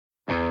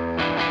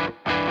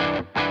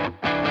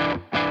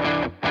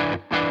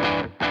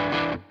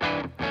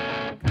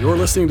You're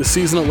listening to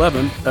Season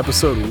 11,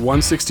 Episode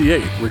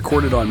 168,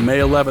 recorded on May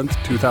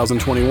 11th,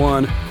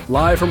 2021,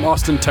 live from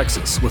Austin,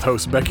 Texas, with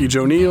hosts Becky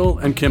Jo Neal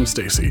and Kim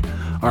Stacy.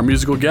 Our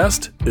musical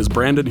guest is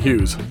Brandon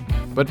Hughes.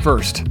 But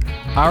first,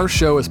 our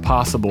show is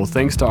possible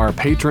thanks to our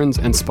patrons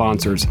and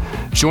sponsors.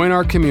 Join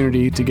our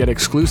community to get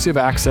exclusive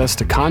access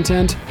to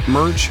content,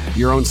 merch,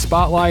 your own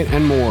spotlight,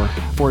 and more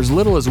for as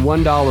little as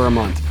 $1 a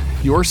month.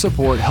 Your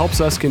support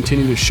helps us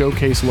continue to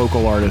showcase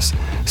local artists.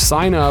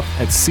 Sign up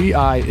at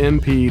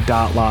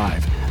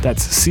CIMP.live.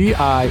 That's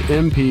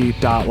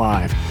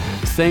CIMP.live.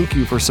 Thank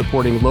you for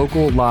supporting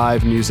local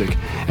live music.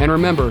 And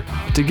remember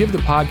to give the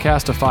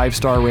podcast a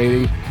 5-star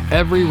rating.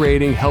 Every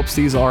rating helps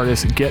these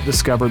artists get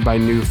discovered by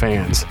new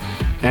fans.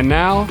 And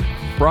now,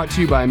 brought to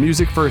you by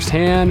Music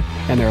Firsthand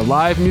and their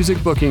live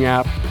music booking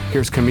app,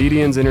 here's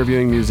Comedians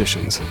Interviewing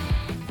Musicians.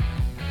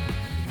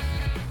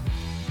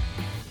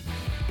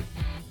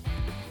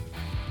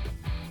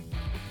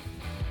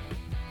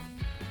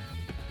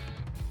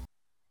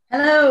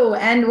 Hello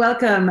and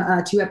welcome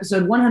to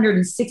episode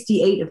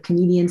 168 of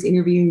Comedians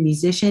Interviewing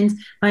Musicians.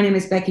 My name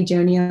is Becky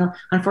Jo Neal.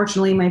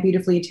 Unfortunately, my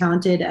beautifully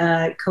talented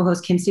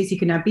co-host Kim Stacy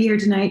could not be here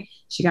tonight.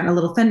 She got in a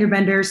little fender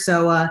bender,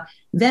 so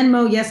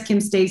Venmo, yes,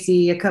 Kim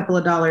Stacy, a couple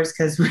of dollars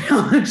because we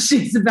all know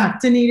she's about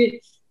to need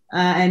it.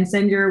 And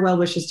send your well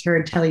wishes to her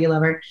and tell her you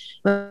love her.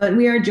 But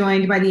we are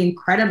joined by the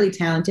incredibly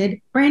talented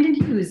Brandon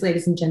Hughes,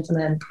 ladies and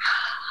gentlemen.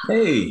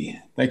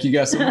 Hey, thank you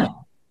guys so much.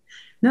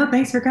 No,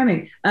 thanks for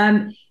coming.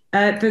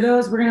 For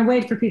those, we're going to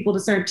wait for people to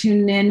start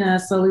tuning in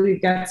slowly.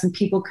 We've got some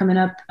people coming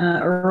up.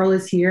 Earl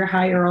is here.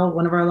 Hi, Earl,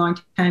 one of our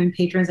longtime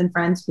patrons and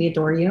friends. We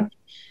adore you.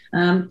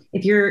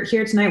 If you're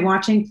here tonight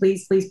watching,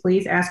 please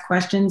ask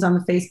questions on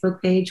the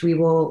Facebook page. We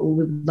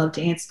would love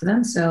to answer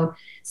them. So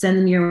send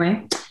them your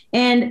way.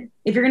 And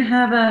if you're going to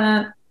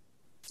have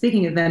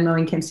speaking of Venmo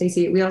and Kim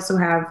Stacy, we also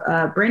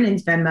have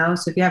Brandon's Venmo.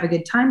 So if you have a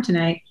good time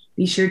tonight,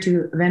 be sure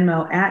to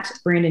Venmo at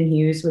Brandon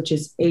Hughes, which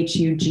is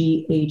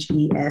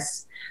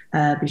HUGHES.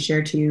 Be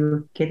sure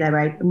to get that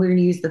right. And we're going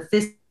to use the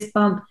fist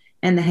bump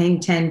and the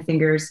hang 10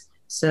 fingers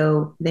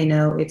so they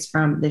know it's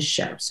from this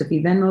show. So if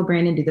you Venmo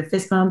Brandon, do the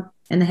fist bump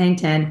and the hang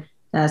 10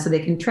 so they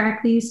can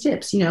track these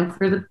tips,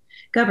 for the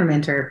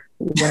government or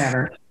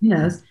whatever. Who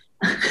knows?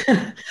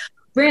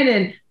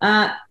 Brandon,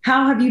 how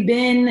have you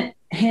been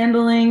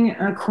handling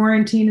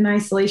quarantine and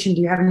isolation? Do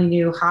you have any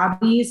new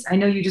hobbies? I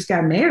know you just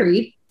got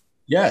married.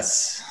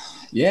 Yes.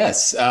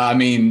 I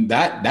mean,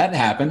 that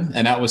happened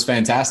and that was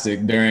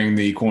fantastic during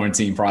the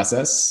quarantine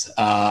process.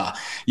 To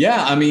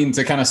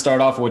kind of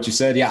start off with what you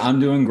said, I'm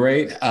doing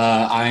great.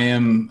 I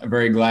am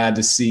very glad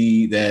to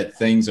see that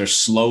things are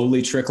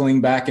slowly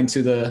trickling back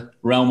into the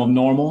realm of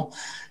normal.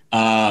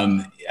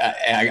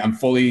 I'm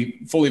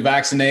fully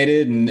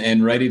vaccinated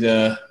and ready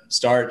to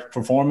start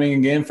performing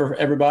again for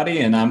everybody.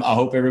 And I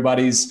hope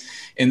everybody's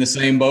in the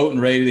same boat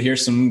and ready to hear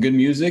some good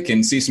music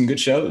and see some good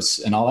shows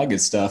and all that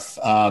good stuff.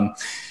 I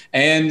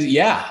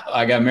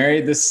got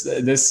married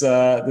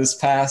this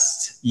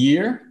past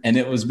year, and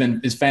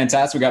it's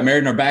fantastic. We got married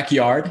in our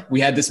backyard. We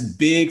had this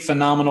big,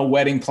 phenomenal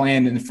wedding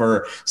planned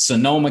for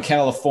Sonoma,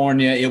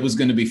 California. It was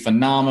going to be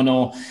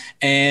phenomenal,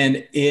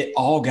 and it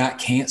all got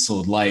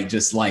canceled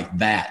just like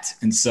that.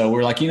 And so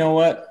we're like, you know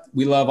what?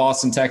 We love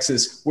Austin,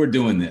 Texas. We're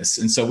doing this.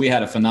 And so we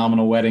had a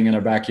phenomenal wedding in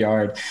our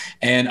backyard.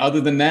 And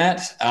other than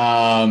that,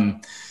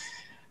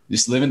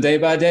 just living day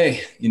by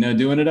day,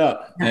 doing it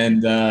up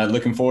and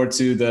looking forward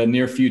to the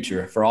near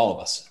future for all of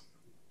us.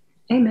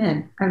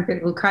 Amen.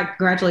 Well,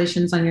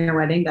 congratulations on your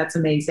wedding. That's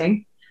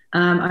amazing.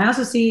 I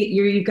also see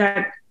you've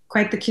got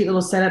quite the cute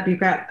little setup.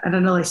 You've got,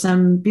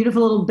 some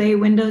beautiful little bay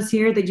windows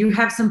here that you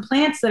have some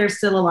plants that are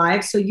still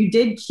alive. So you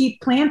did keep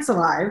plants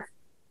alive.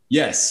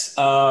 Yes.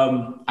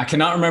 I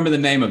cannot remember the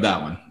name of that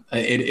one.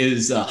 It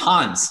is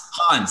Hans.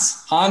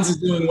 Hans is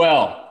doing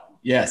well.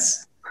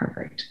 Yes.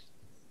 Perfect.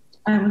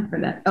 I went for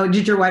that. Oh,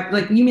 did your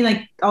wife, you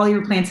mean all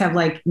your plants have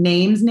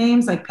names,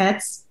 like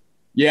pets?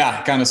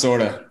 Yeah, kind of,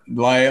 sort of.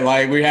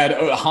 Like we had,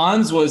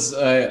 Hans was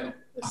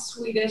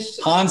Swedish.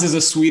 Hans is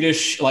a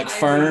Swedish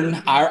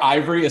fern. Our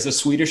ivory is a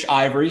Swedish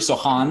ivory. So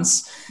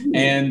Hans. Mm-hmm.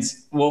 And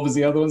what was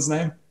the other one's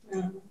name?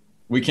 Mm-hmm.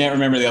 We can't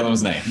remember the other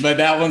one's name, but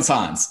that one's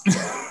Hans.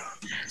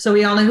 So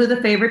we all know who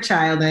the favorite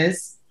child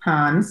is,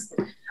 Hans.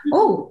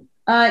 Oh,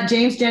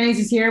 James Jennings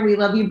is here. We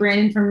love you,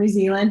 Brandon from New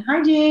Zealand.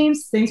 Hi,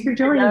 James. Thanks for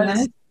joining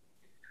us.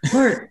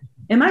 Lord,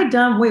 am I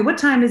dumb? Wait, what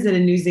time is it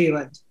in New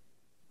Zealand?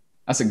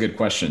 That's a good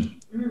question.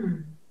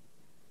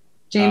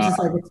 James is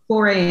it's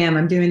 4 a.m.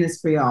 I'm doing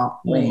this for y'all.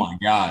 Wait. Oh my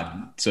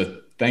God.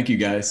 So thank you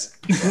guys.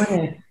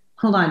 Wait,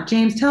 hold on.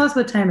 James, tell us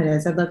what time it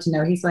is. I'd love to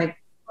know. He's like,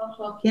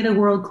 get a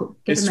world.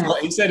 He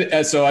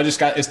said, so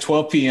it's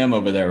 12 p.m.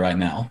 over there right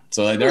now.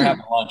 So they're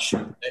having lunch.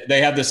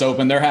 They have this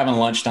open. They're having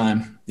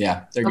lunchtime.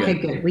 Yeah, they're good. Okay,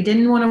 good. We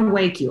didn't want to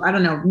wake you. I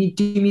don't know.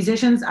 Do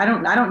musicians?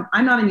 I'm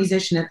not a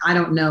musician and I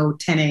don't know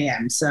 10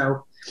 a.m.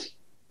 So,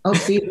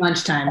 see,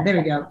 lunchtime. There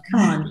we go.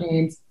 Come on,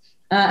 James.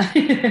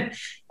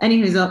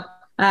 Anywho,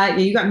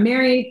 you got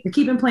married. You're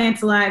keeping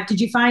plants alive.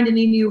 Did you find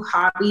any new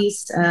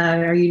hobbies?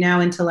 Are you now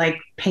into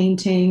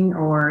painting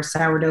or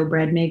sourdough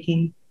bread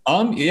making?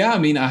 Yeah, I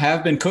mean, I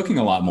have been cooking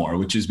a lot more,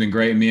 which has been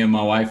great. Me and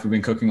my wife have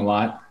been cooking a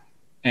lot.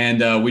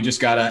 And we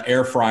just got an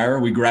air fryer.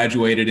 We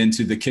graduated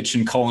into the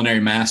Kitchen Culinary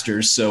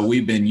Masters, so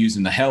we've been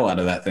using the hell out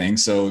of that thing.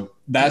 So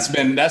that's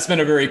been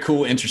a very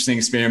cool, interesting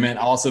experiment.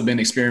 Also been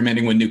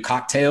experimenting with new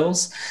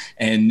cocktails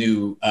and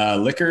new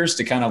liquors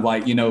to kind of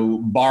like,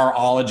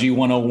 barology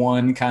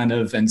 101 kind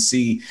of, and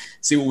see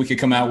what we could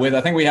come out with.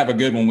 I think we have a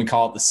good one. We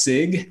call it the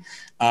SIG.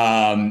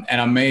 And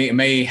I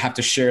may have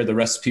to share the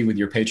recipe with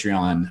your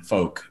Patreon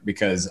folk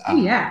because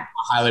I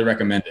highly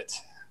recommend it.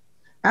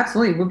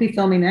 Absolutely. We'll be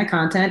filming that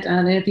content.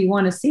 And if you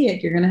want to see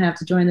it, you're going to have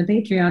to join the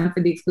Patreon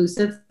for the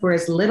exclusive for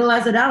as little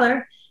as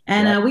 $1.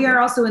 And we are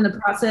also in the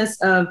process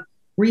of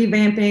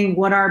revamping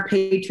what our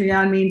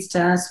Patreon means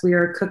to us.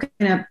 We're going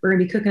to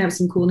be cooking up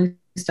some cool new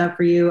stuff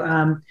for you.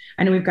 I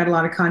know we've got a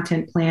lot of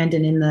content planned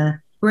and in the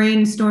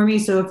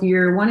brainstorming. So if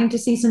you're wanting to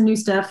see some new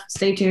stuff,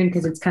 stay tuned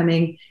because it's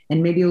coming.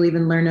 And maybe you'll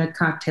even learn a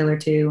cocktail or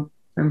two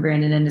from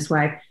Brandon and his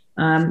wife.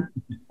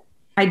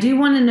 I do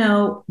want to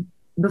know,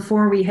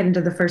 before we head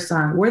into the first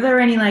song, were there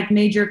any like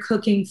major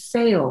cooking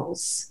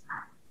fails?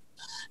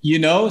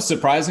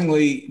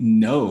 Surprisingly,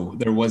 no,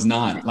 there was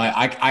not.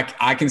 Like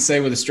I can say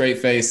with a straight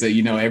face that,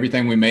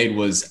 everything we made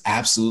was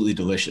absolutely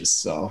delicious.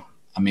 So,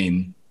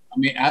 I'm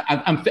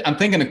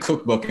thinking a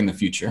cookbook in the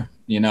future,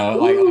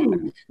 like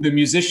the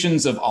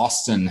Musicians of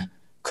Austin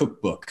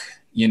cookbook,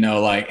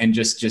 and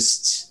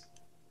just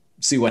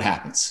see what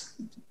happens.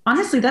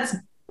 Honestly, that's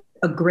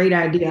a great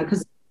idea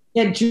because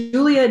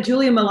Julia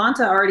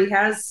Malanta already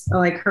has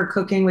like her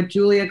Cooking with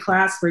Julia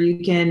class where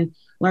you can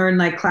learn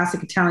like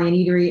classic Italian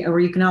eatery,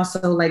 or you can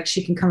also like,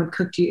 she can come and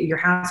cook to you at your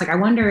house. Like, I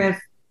wonder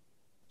if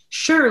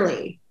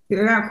surely if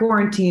you're not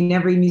quarantined,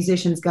 every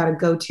musician's got to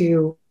go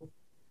to.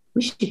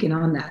 We should get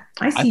on that.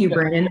 I see you,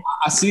 Brandon.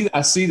 I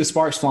see the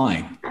sparks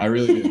flying. I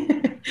really do.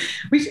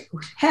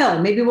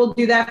 Maybe we'll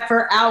do that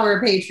for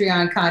our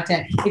Patreon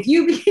content. If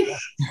you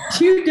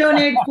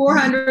donate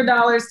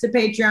 $400 to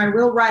Patreon,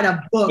 we'll write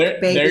a book,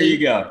 baby. There you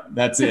go.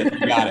 That's it.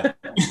 You got it.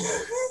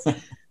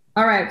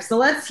 All right. So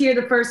let's hear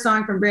the first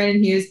song from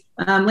Brandon Hughes.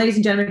 Ladies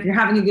and gentlemen, if you're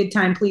having a good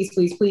time, please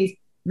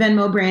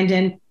Venmo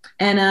Brandon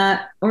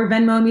or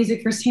Venmo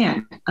music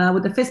firsthand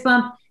with the fist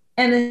bump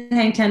and the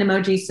hang 10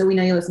 emoji so we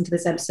know you listen to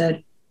this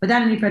episode.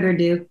 Without any further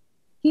ado,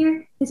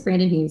 here is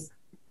Brandon Hughes.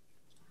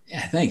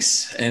 Yeah,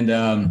 thanks.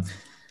 And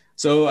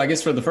so I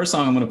guess for the first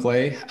song I'm going to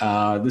play,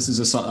 this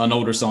is an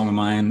older song of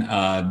mine.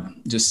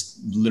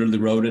 Just literally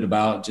wrote it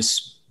about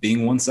just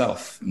being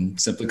oneself, and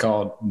simply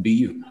called Be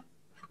You.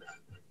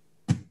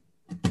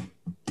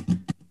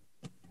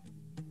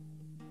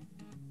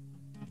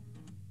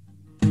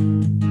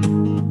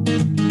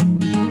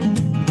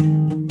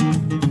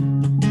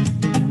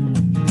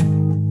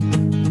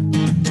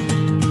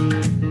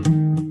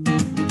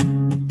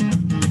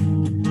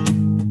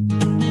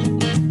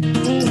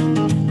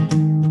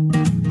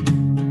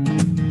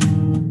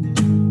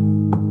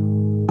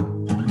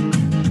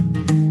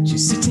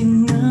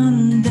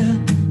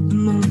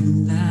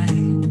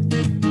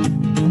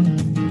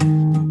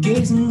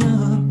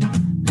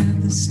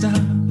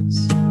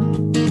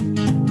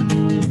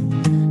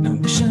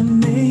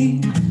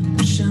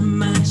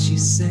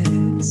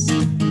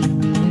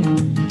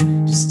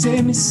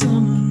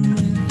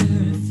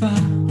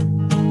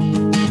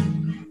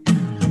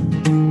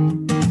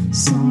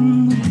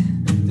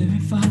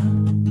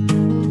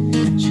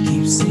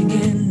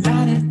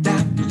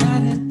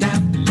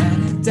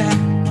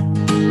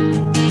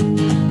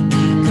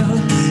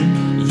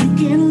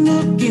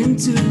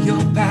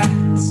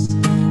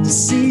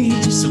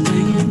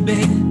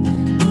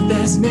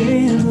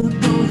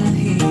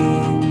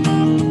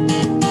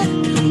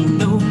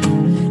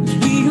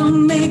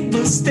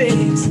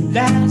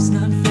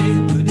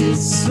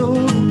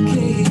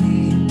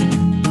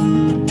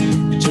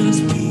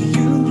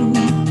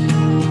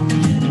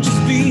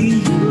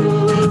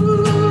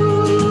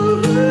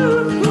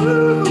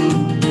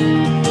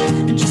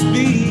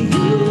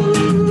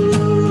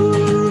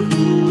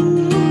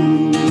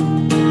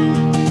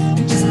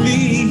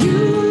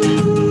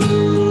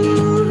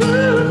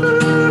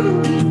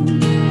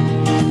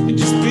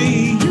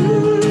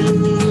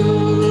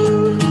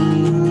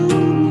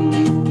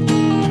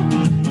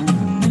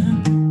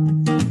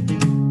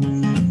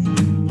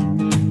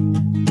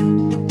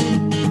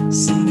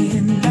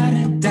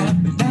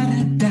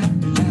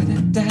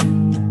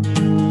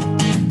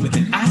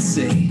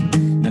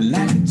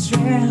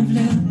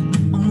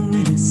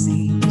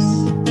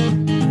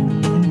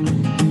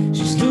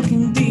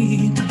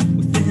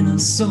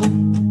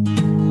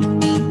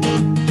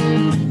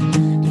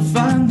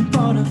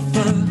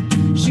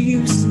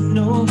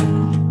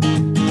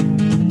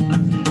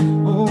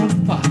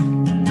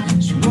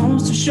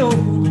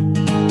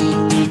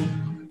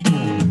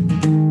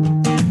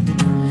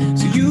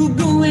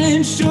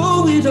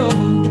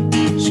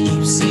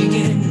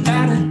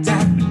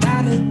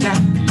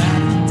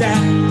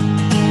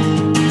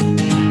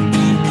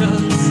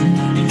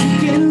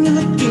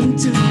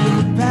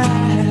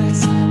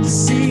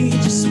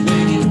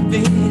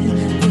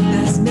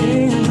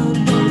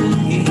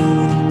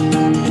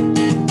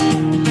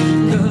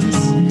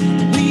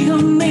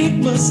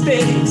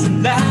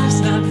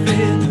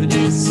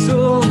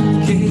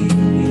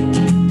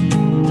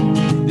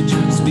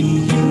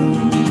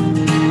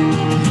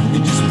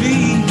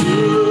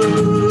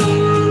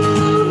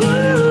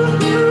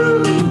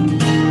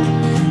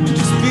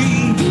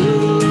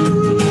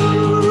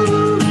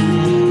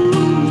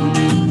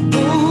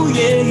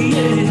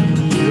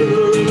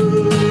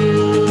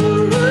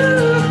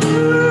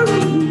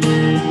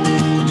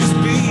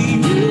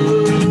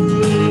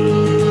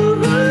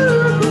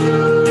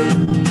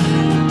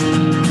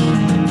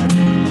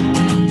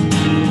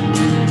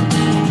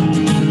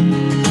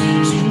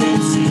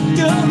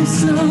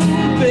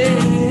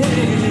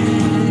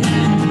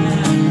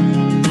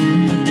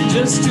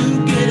 just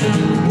to get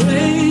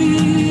away.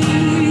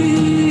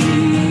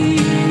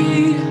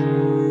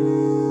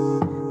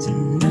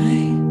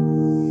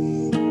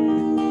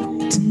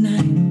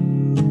 Tonight,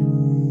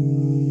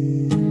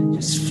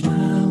 just fly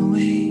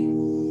away.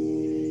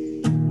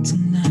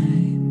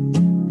 Tonight,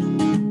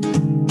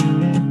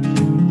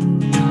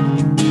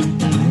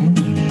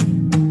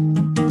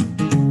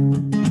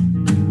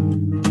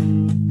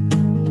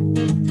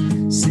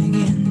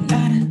 singing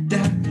la da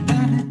da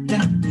da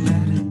da da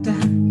da.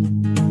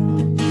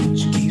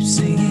 She keeps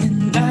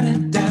singing la da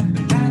da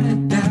da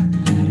da da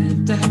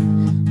da.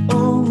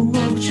 Oh,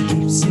 oh, she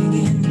keeps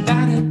singing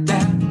la da da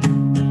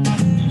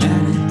da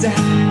da.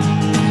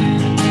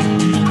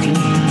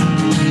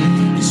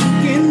 Just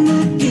can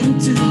look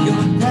into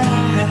your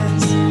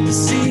eyes to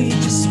see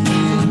just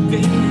where you've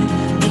been,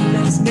 and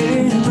that's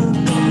never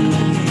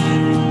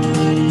gonna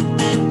end.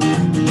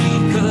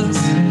 Because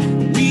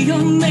we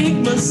all make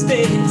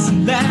mistakes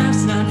and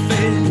life's not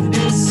fair.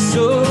 It's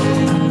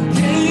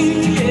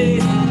okay,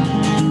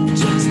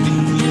 just be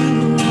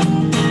you,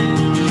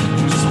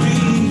 just be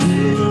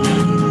you,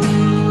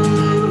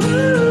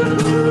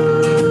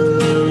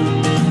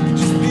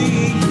 just be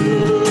you.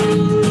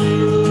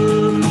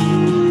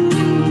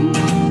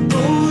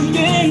 Oh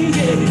yeah, yeah.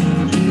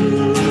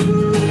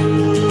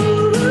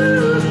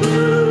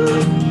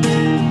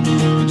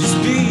 Just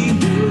be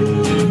you,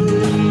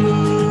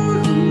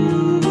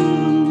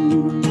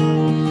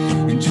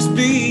 and just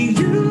be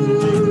you.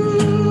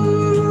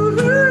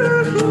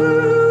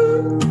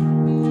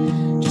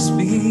 Just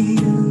be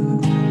you.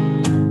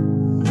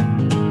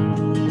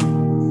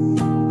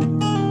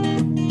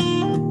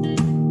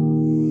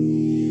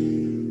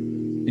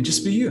 And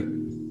just be you.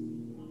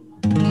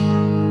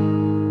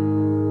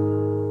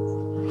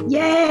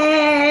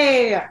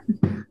 Yay!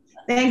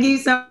 Thank you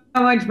so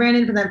much,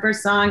 Brandon, for that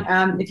first song.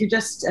 If you're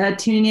just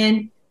tuning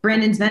in,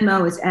 Brandon's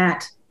Venmo is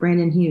at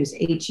Brandon Hughes,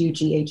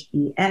 Hughhes.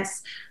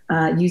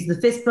 Use the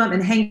fist bump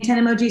and hang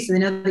 10 emoji so they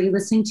know that you're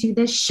listening to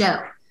this show.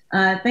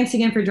 Thanks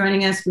again for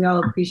joining us. We all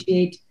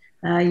appreciate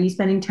you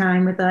spending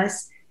time with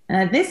us.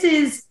 This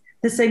is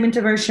the segment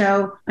of our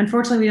show.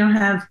 Unfortunately, we don't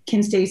have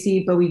Kim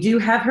Stacy, but we do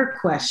have her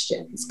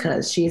questions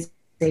because she is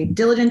a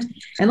diligent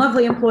and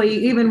lovely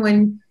employee, even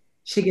when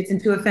she gets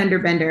into a fender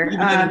bender.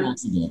 Yeah.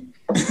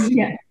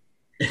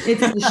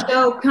 It's the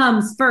show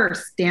comes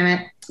first, damn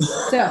it.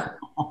 So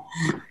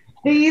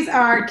these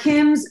are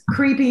Kim's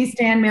creepy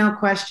stand mail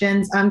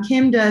questions.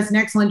 Kim does an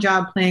excellent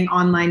job playing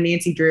online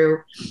Nancy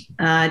Drew,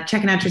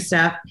 checking out your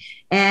stuff.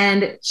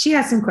 And she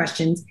has some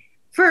questions.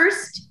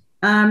 First,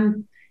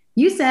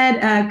 you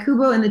said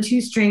Kubo and the Two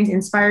Strings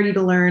inspired you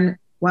to learn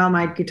While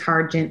My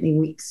Guitar Gently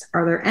Weeps.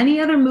 Are there any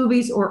other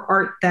movies or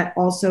art that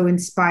also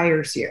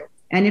inspires you?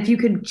 And if you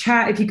could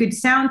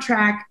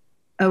soundtrack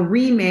a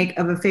remake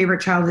of a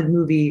favorite childhood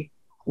movie,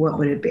 what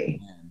would it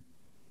be?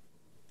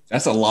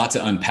 That's a lot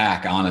to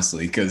unpack,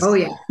 honestly, because oh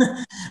yeah,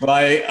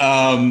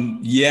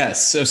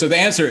 yes. So the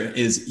answer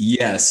is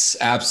yes,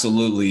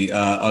 absolutely.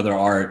 Other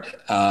art,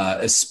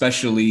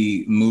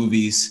 especially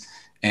movies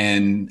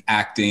and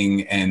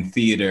acting and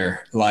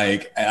theater.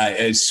 Like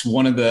it's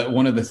one of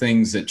the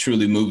things that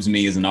truly moves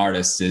me as an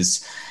artist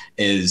is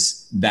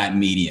that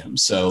medium.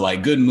 So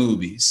like good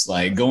movies,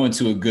 like going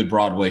to a good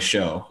Broadway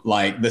show,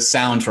 like the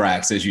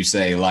soundtracks, as you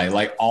say,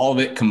 like all of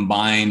it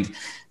combined.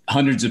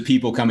 Hundreds of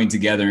people coming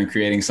together and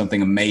creating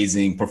something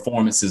amazing,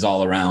 performances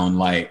all around.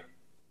 Like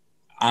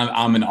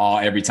I'm in awe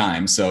every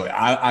time. So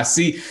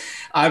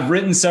I've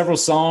written several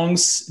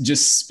songs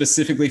just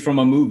specifically from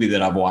a movie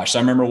that I've watched. I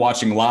remember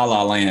watching La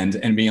La Land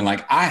and being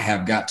like, I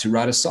have got to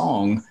write a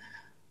song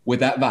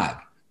with that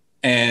vibe,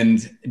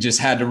 and just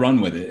had to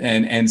run with it.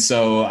 And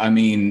so, I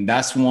mean,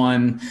 that's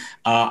one.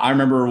 I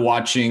remember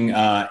watching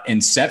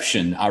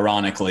Inception,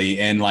 ironically,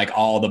 and like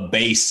all the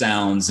bass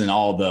sounds and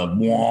all the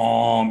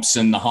whomps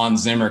and the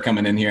Hans Zimmer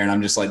coming in here. And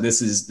I'm just like,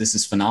 this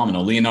is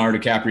phenomenal. Leonardo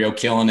DiCaprio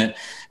killing it.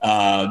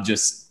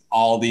 Just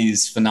all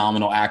these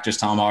phenomenal actors,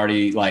 Tom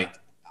Hardy. Like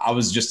I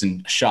was just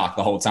in shock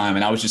the whole time.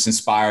 And I was just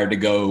inspired to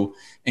go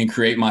and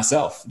create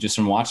myself just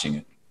from watching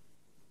it.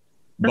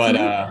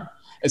 But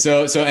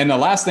So and the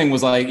last thing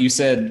was like you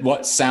said,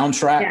 what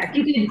soundtrack? Yeah,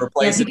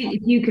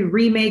 if you could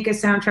remake a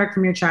soundtrack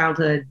from your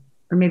childhood,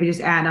 or maybe just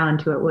add on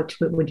to it, what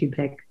would you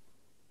pick?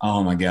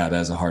 Oh my God,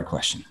 that's a hard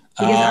question.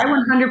 Because I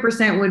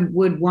 100%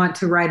 would want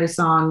to write a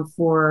song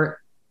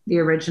for the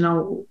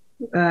original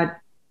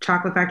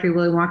Chocolate Factory,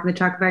 Willy Wonka and the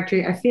Chocolate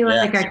Factory. I feel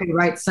like I could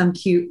write some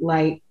cute,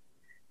 light,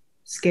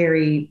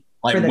 scary,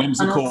 like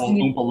whimsical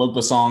Oompa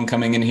Loompa song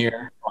coming in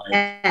here.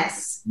 Like,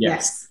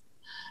 yes.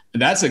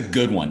 That's a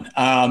good one.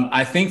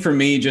 I think for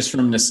me, just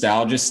from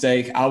nostalgia's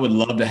sake, I would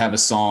love to have a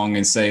song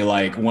and say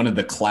like one of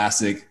the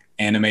classic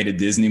animated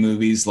Disney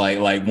movies,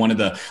 like one of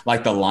the,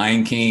 like the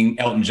Lion King,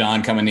 Elton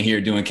John coming in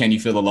here doing Can You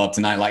Feel the Love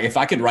Tonight? Like if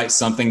I could write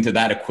something to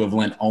that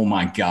equivalent, oh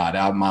my God,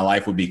 my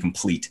life would be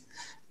complete.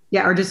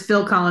 Yeah, or just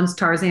Phil Collins'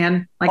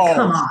 Tarzan. Like,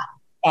 come on.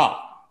 Oh,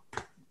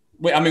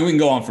 wait, I mean, we can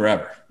go on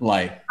forever.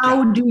 Like,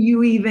 how do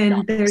you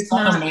even? There's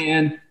not,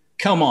 man.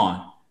 Come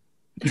on.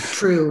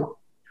 True.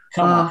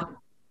 Come on.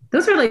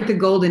 Those are like the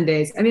golden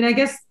days. I mean, I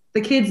guess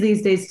the kids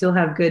these days still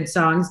have good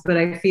songs, but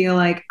I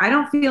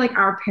don't feel like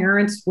our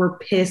parents were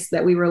pissed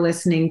that we were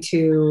listening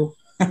to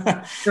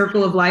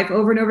Circle of Life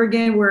over and over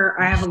again, where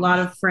I have a lot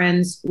of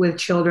friends with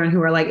children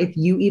who are like, if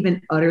you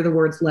even utter the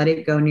words "let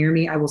it go" near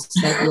me, I will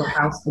set your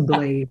house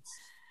ablaze.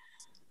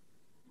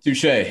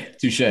 Touche.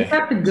 That's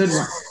a good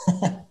one.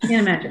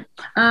 Can't imagine.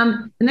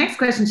 The next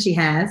question she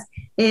has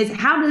is,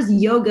 how does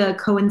yoga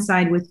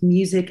coincide with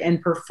music and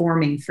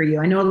performing for you?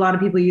 I know a lot of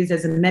people use it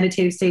as a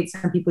meditative state.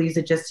 Some people use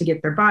it just to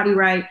get their body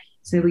right.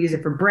 Some people use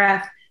it for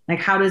breath. Like,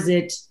 how does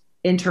it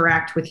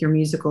interact with your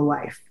musical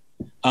life?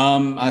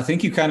 I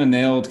think you kind of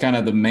nailed kind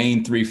of the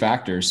main three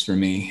factors for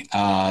me.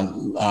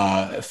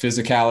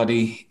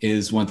 Physicality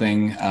is one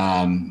thing.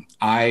 I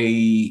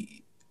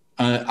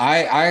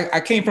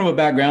came from a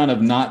background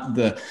of not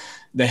the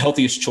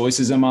healthiest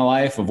choices in my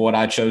life of what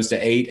I chose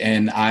to eat.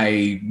 And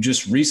I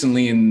just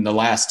recently in the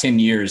last 10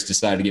 years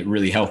decided to get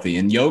really healthy.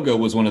 And yoga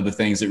was one of the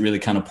things that really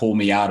kind of pulled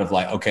me out of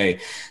like, okay,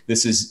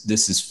 this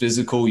is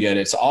physical, yet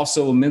it's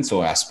also a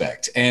mental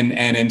aspect. And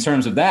in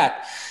terms of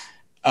that,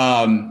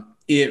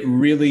 it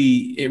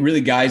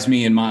really guides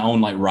me in my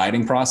own like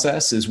writing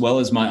process, as well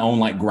as my own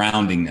like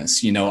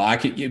groundingness.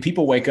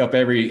 People wake up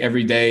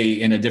every day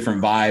in a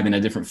different vibe and a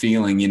different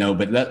feeling,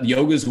 but that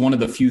yoga is one of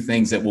the few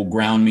things that will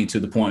ground me to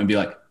the point and be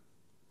like,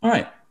 all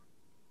right,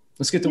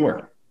 let's get to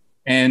work.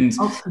 And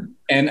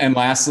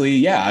lastly,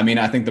 yeah, I mean,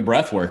 I think the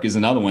breath work is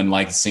another one.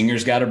 Like,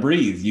 singers got to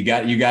breathe. You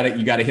got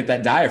to hit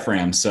that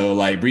diaphragm. So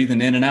like breathing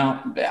in and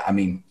out, I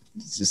mean,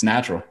 it's just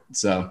natural.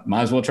 So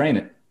might as well train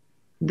it.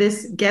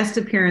 This guest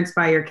appearance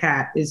by your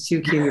cat is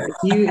too cute.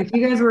 If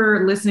you guys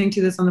were listening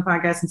to this on the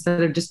podcast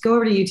instead of, just go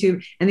over to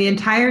YouTube, and the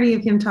entirety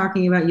of him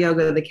talking about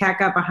yoga, the cat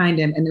got behind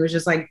him and there was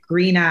just like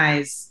green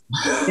eyes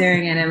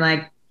staring at him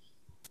like,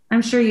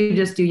 I'm sure you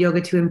just do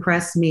yoga to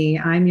impress me.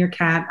 I'm your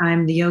cat.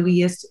 I'm the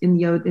yogiest in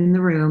the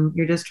room.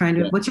 You're just trying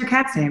to, what's your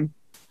cat's name?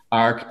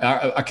 Our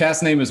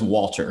cat's name is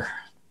Walter.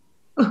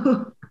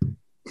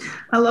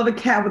 I love a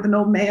cat with an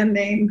old man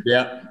name.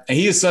 Yeah. And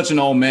he is such an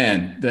old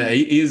man.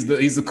 He's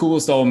the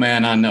coolest old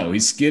man I know.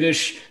 He's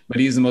skittish, but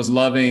he's the most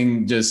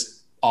loving,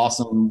 just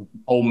awesome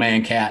old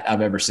man cat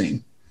I've ever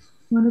seen.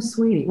 What a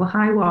sweetie. Well,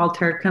 hi,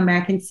 Walter. Come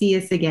back and see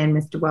us again,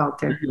 Mr.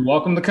 Walter. You're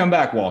welcome to come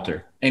back,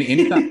 Walter.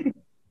 Anytime.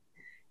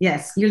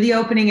 Yes, you're the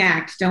opening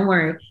act. Don't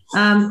worry.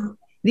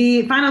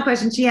 The final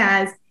question she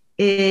has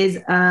is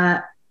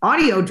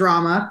audio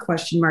drama, ?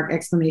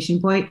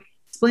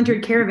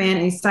 Splintered Caravan,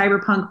 a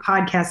cyberpunk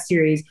podcast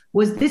series.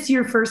 Was this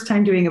your first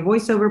time doing a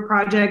voiceover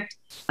project?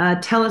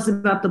 Tell us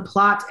about the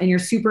plot and your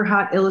super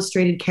hot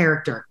illustrated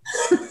character.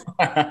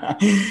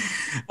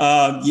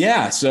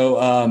 Yeah. So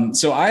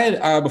I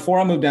had, before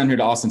I moved down here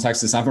to Austin,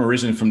 Texas, I'm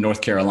originally from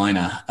North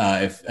Carolina.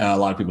 If a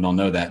lot of people don't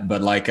know that,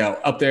 but like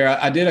up there,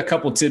 I did a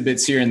couple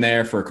tidbits here and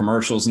there for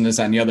commercials and this,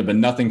 that, and the other, but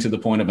nothing to the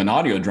point of an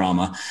audio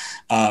drama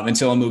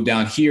until I moved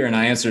down here and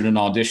I answered an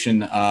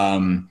audition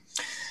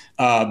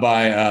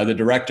by the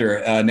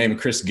director named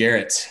Chris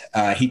Garrett.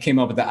 He came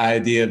up with the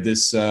idea of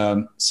this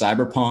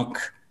cyberpunk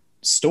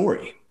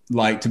story,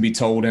 like to be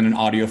told in an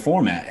audio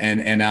format.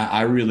 And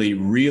I really,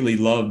 really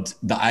loved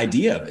the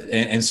idea of it.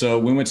 And so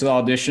we went to the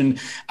audition.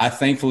 I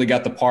thankfully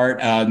got the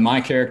part.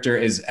 My character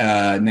is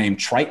named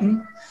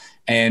Triton,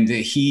 and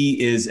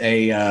he is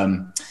a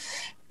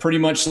pretty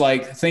much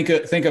like, think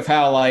of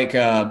how like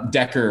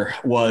Decker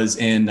was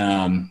in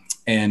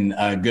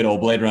good old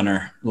Blade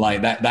Runner,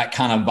 like that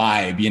kind of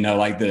vibe,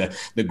 like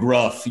the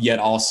gruff, yet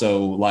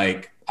also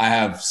like I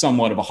have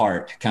somewhat of a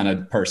heart kind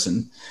of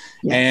person.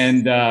 Yes.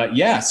 And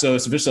so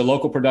it's just a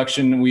local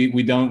production.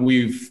 We've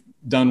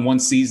done one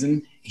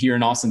season here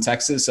in Austin,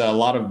 Texas. A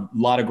lot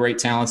of great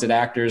talented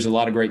actors, a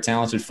lot of great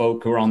talented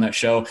folk who are on that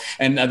show.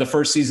 And the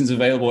first season's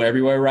available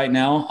everywhere right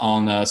now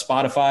on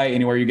Spotify,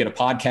 anywhere you get a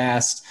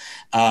podcast.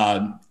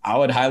 I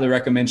would highly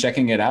recommend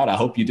checking it out. I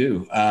hope you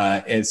do.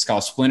 It's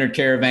called Splintered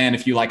Caravan.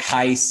 If you like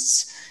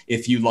heists,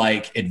 if you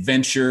like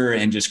adventure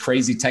and just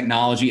crazy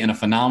technology and a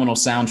phenomenal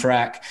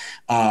soundtrack,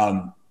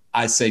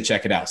 I say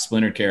check it out.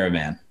 Splintered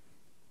Caravan.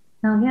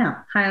 Hell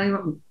yeah. Highly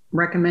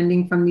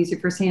recommending from Music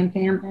for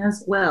Sandfam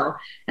as well.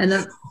 And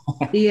the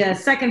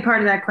second part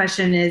of that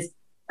question is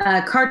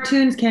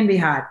cartoons can be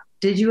hot.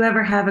 Did you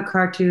ever have a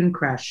cartoon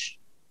crush?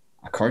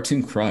 A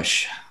cartoon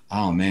crush?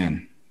 Oh,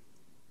 man.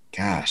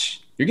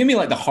 Gosh. You're giving me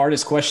like the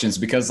hardest questions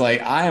because like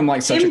I am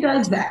like such Kim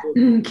does that.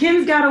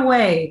 Kim's got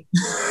away.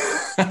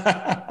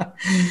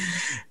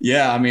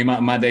 Yeah, I mean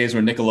my days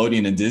were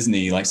Nickelodeon and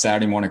Disney, like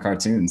Saturday morning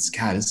cartoons.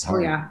 God, it's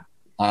hard. Oh, yeah.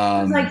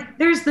 It's like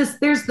there's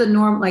the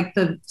norm, like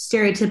the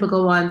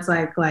stereotypical ones,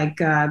 like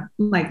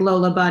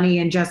Lola Bunny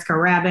and Jessica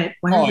Rabbit.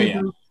 Why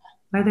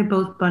are they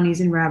both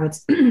bunnies and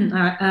rabbits?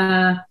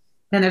 Then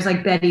there's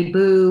like Betty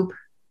Boop.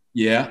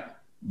 Yeah.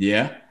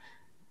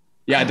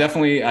 I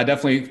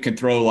definitely could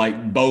throw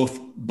like both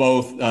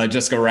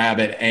Jessica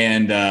Rabbit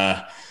and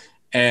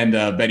And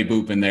Betty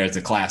Boop in there is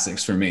the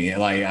classics for me.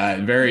 Like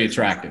very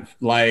attractive.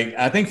 Like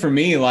I think for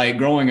me, like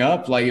growing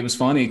up, like it was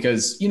funny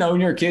because when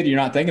you're a kid, you're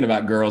not thinking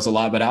about girls a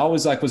lot. But I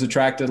always was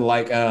attracted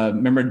to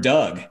remember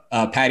Doug,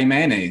 Patty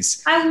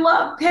Mayonnaise. I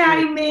love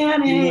Patty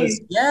Mayonnaise.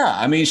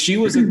 I mean, she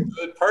was a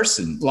good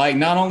person. Like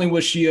not only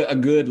was she a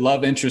good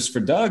love interest for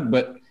Doug,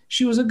 but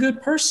she was a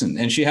good person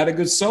and she had a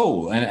good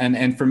soul.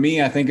 And for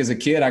me, I think as a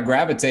kid, I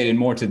gravitated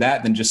more to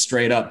that than just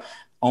straight up,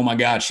 oh my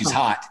God, she's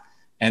hot.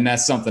 And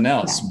that's something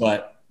else.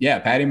 But yeah,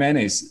 Patty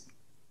Mayonnaise.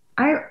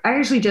 I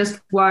actually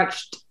just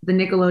watched the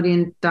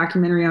Nickelodeon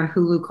documentary on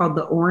Hulu called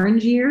The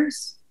Orange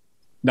Years.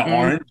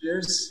 Orange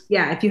Years?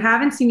 Yeah, if you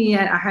haven't seen it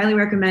yet, I highly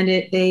recommend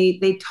it.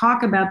 They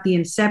talk about the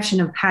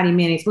inception of Patty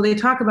Mayonnaise. Well, they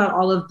talk about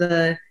all of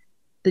the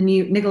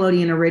new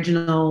Nickelodeon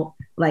original,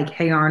 like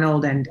Hey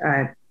Arnold and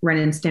Ren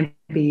and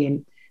Stimpy,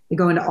 and they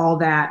go into all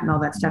that and all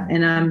that stuff.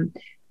 And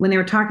when they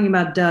were talking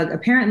about Doug,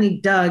 apparently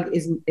Doug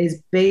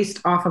is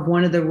based off of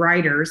one of the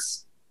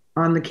writers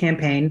on the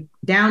campaign,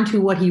 down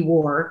to what he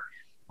wore.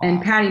 Wow.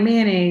 And Patty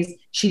Mayonnaise,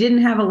 she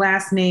didn't have a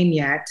last name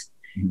yet.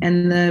 Mm-hmm.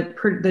 And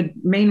the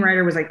main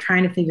writer was like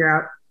trying to figure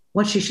out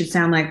what she should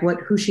sound like,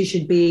 who she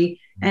should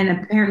be. And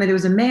apparently there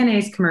was a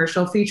mayonnaise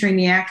commercial featuring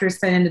the actress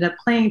that ended up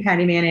playing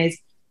Patty Mayonnaise.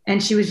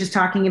 And she was just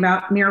talking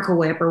about Miracle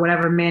Whip or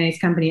whatever mayonnaise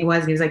company it was.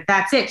 And he was like,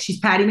 that's it. She's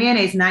Patty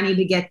Mayonnaise. And I need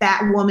to get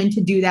that woman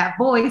to do that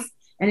voice.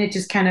 And it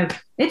just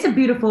it's a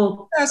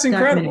beautiful. That's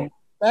incredible.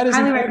 That is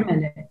highly incredible.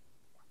 recommend it.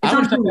 I'm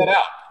going to check that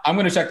out. I'm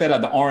going to check that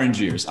out. The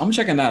Orange Years. I'm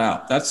checking that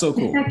out. That's so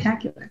cool.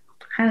 Spectacular.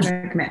 Highly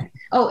recommend.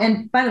 Oh,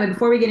 and by the way,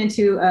 before we get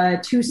into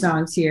 2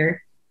 songs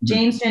here,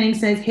 James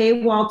Jennings says,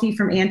 "Hey, Walty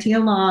from Auntie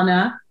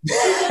Alana."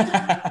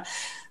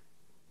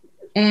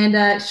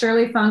 And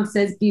Shirley Funk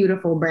says,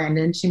 "Beautiful,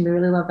 Brandon." She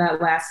really loved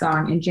that last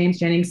song. And James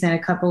Jennings sent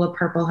a couple of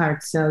purple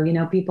hearts. So,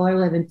 people are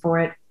living for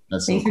it.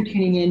 That's Thanks for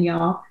tuning in,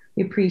 y'all.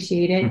 We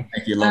appreciate it.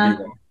 Thank you. Love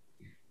you.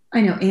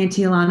 I know,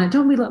 Auntie Alana.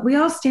 Don't we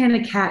all stand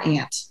a cat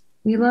aunt.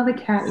 We love a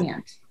cat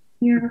aunt.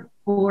 Here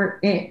for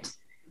it.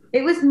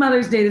 It was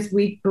Mother's Day this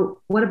week, but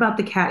what about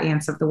the cat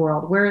aunts of the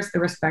world? Where is the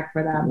respect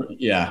for them?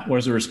 Yeah,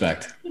 where's the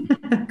respect?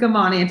 Come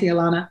on, Auntie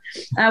Alana.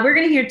 We're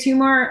going to hear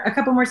a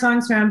couple more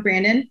songs from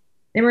Brandon.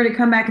 Then we're going to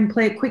come back and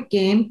play a quick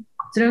game.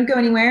 So don't go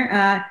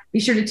anywhere. Be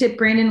sure to tip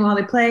Brandon while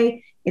they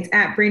play. It's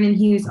at Brandon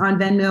Hughes on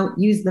Venmo.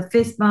 Use the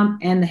fist bump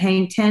and the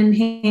hang 10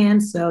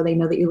 hands so they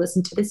know that you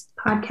listen to this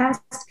podcast.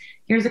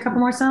 Here's a couple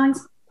more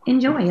songs.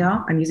 Enjoy,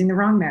 y'all. I'm using the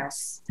wrong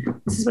mouse.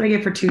 This is what I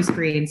get for 2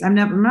 screens. I'm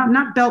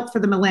not built for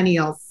the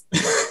millennials.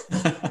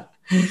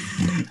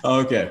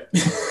 Okay.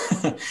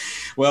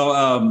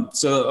 Well,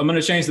 so I'm going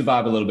to change the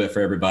vibe a little bit for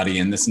everybody.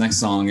 And this next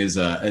song is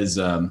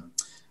a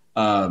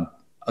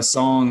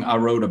song I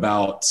wrote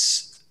about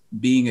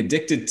being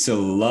addicted to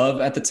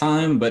love at the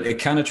time, but it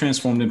kind of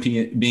transformed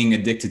into being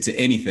addicted to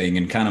anything.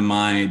 And kind of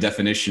my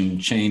definition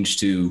changed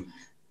to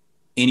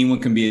anyone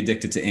can be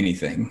addicted to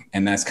anything.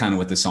 And that's kind of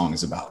what this song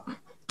is about.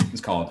 It's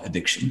called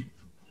Addiction.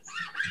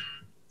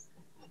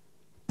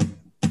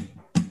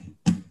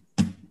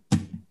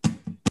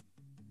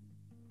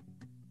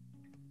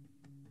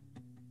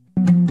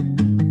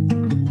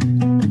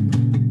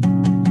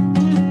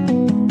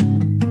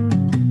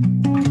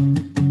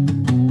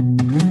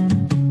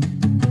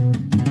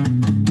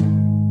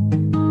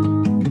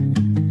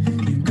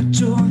 You got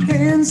your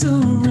hands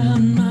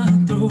around my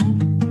throat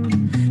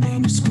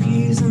and you're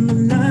squeezing the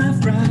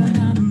life right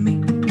out of me.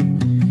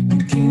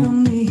 You kill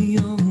me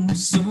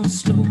so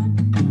slow.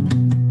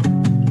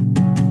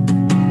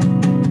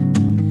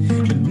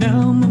 But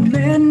now I'm a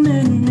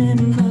madman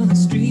in the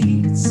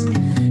streets,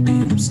 and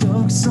I'm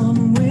stuck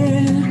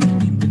somewhere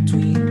in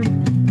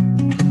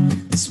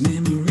between this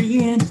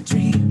memory and a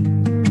dream.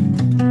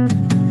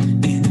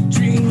 And the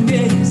dream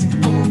is,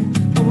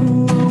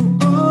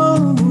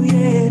 oh,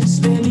 yeah,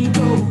 just let me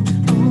go.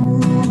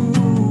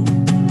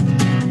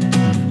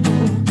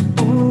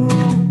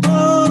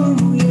 Oh,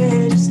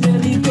 yeah, just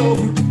let me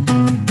go.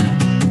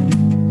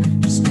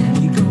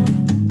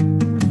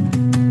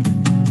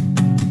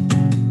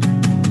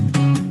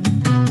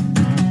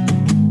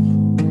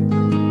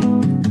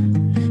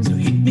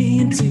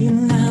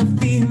 Until I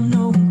feel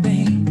no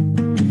pain,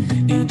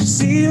 and you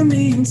seal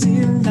me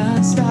until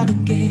I start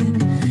again.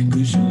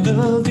 'Cause your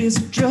love is a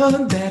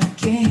drug that I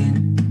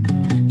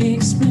can't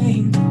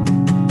explain.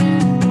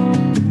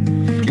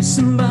 Can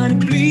somebody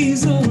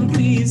please, oh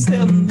please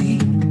help me?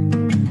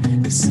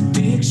 This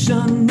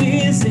addiction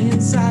is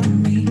inside of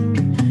me.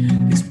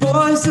 It's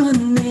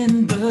poison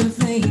in the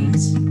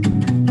veins,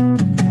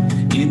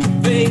 in the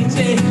veins,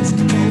 yes.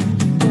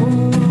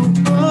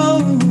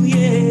 Oh,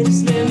 yeah,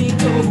 just let me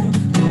go.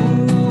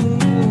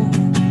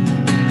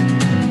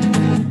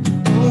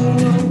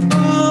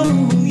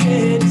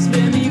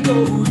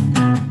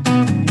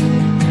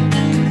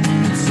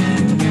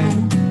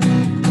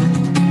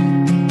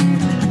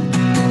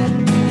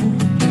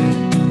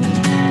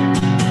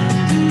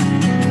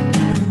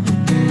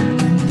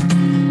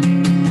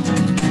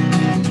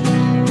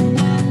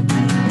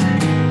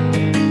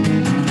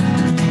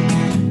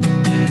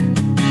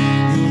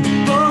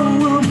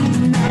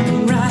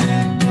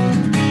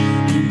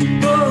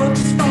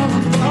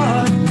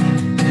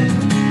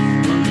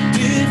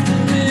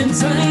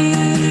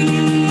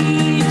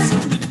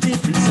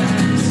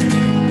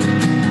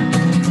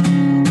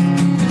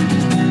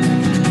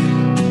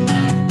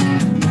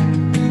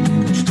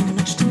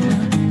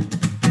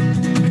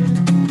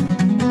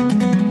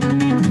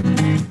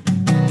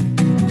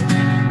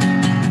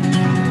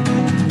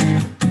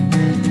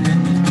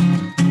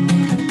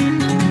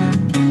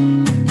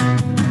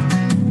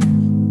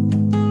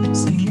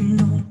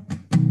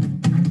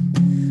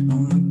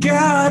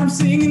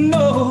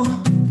 no.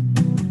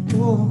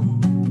 Oh,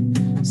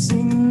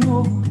 say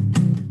no.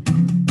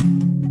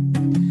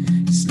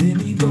 Just let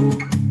me go.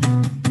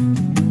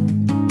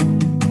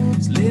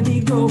 Just let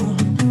me go.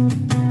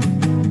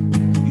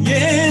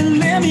 Yeah,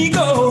 let me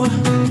go.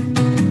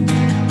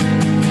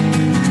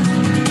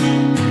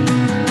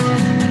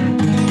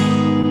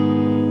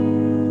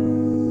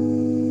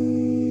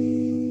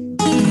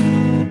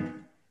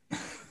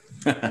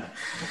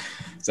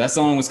 So that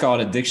song was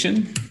called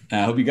Addiction.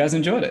 I hope you guys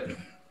enjoyed it.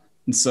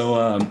 And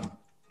so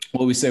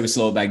what we say, we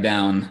slow it back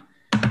down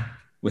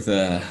with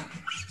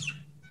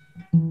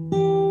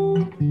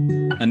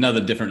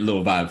another different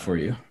little vibe for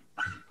you.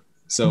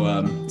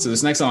 So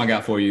this next song I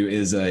got for you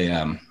is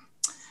it's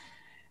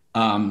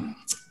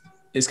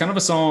kind of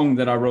a song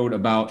that I wrote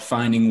about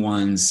finding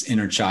one's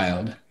inner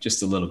child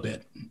just a little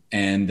bit.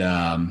 And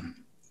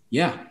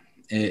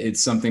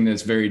it's something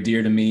that's very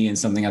dear to me, and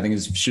something I think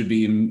should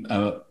be an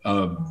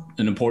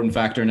important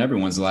factor in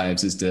everyone's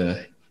lives is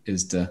to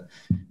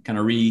kind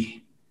of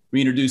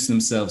reintroduce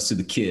themselves to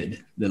the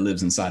kid that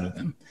lives inside of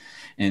them.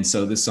 And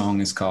so this song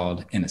is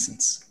called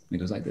Innocence. It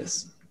goes like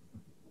this.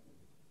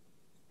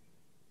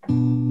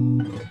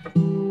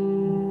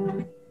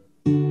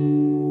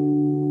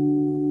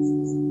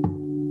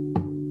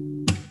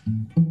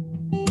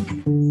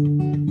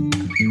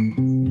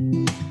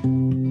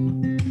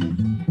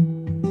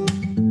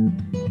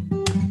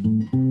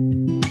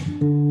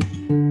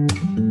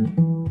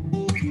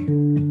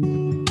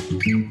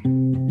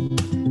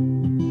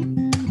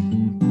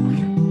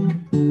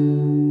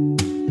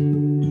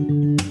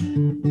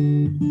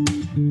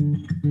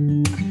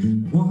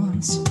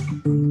 Once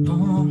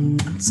upon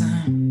a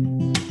time,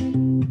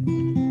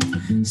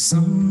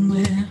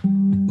 somewhere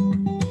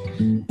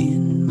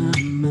in my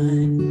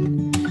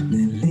mind,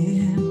 there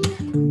lived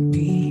a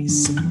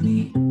piece of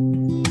me,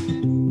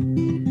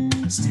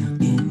 still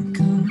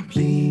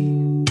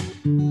incomplete.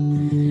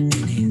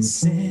 And it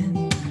said,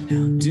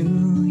 how do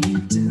you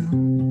do?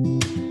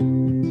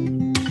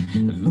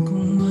 Look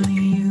what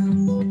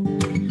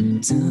you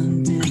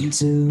turned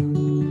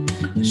into,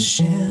 a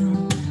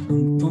shell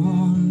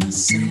upon the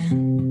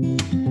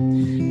sand.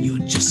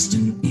 You're just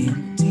an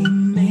empty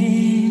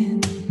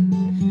man.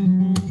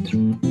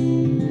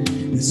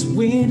 This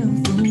weight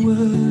of the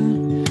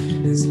world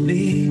has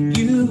laid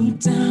you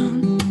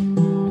down.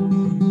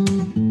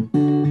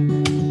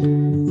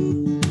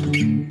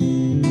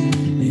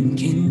 And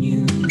can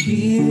you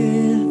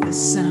hear the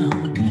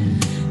sound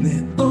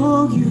that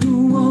all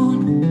you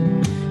want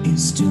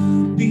is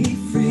to be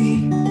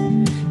free,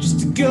 just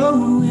to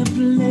go and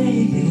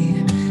play,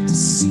 to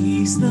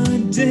seize the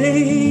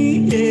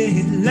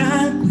day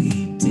like we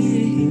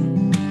did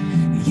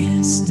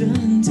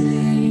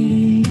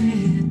yesterday.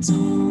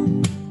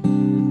 Don't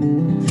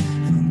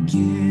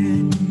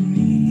forget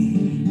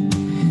me.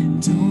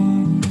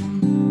 Don't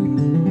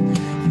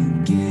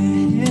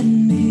forget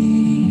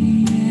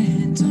me.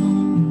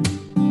 Don't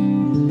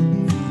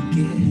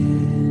forget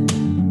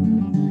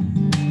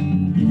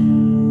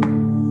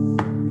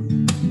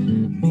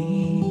me.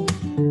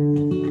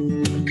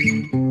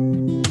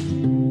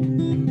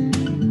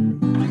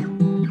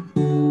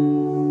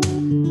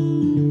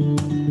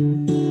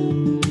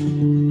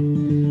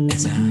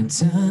 As I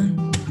turn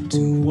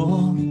to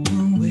walk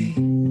away,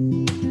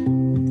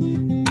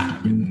 I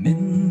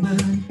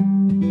remembered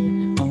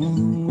all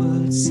the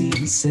words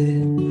he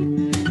said.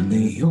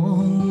 They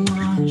all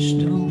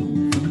washed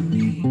over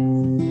me,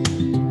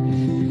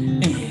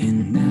 and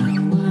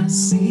now I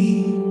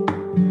see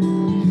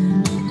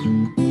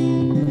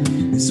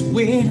this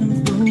weight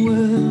of the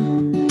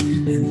world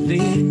that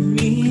laid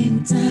me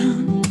down.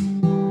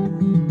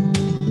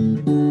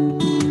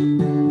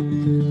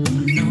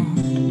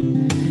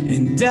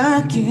 And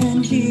I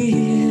can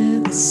hear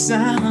the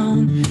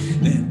sound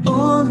that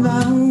all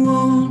I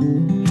want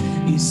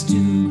is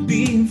to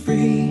be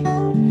free,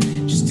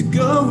 just to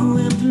go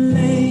and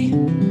play,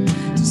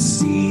 to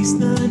seize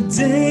the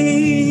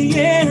day,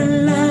 yeah,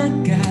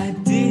 like I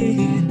did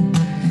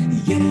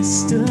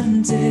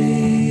yesterday.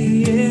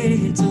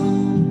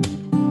 Don't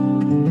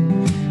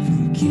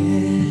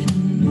forget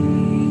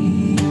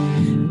me.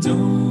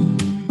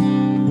 Don't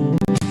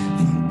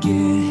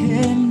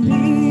forget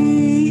me.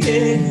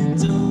 Yeah,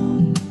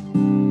 don't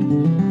forget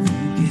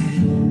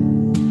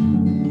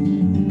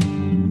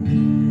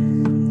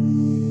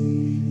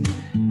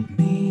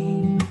me.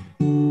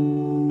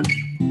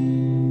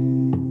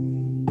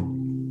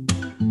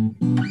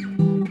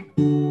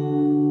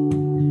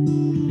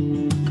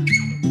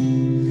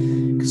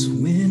 'Cause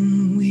when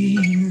we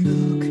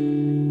look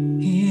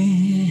inside,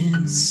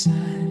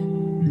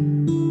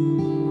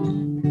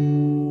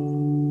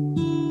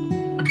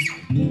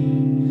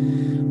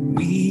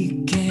 we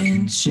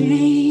can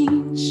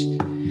change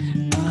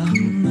our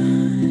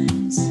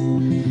minds,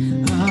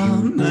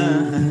 our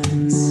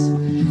minds,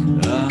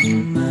 our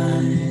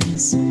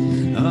minds,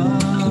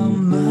 our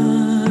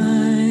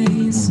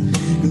minds.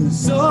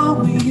 'Cause all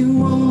we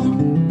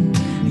want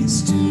is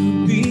to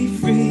be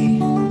free,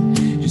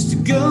 just to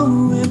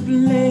go and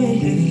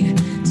play,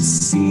 to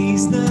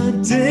seize the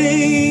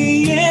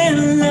day, yeah,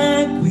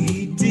 like we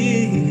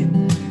did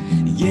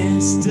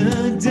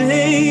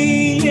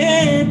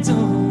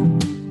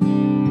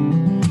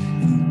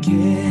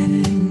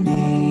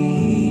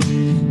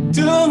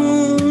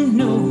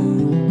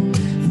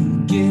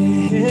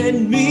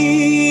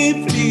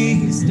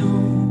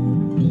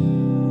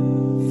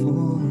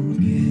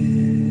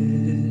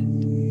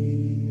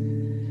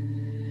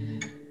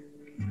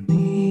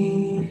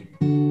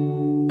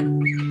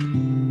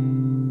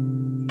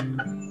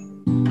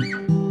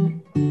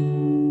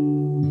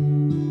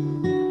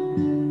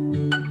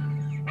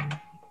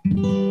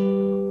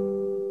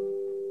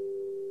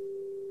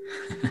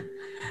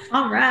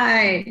All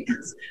right.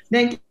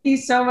 Thank you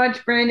so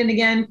much, Brandon,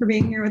 again for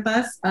being here with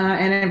us,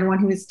 and everyone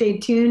who has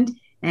stayed tuned.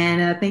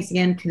 And thanks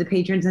again to the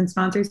patrons and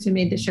sponsors who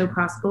made the show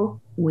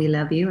possible. We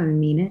love you and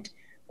mean it.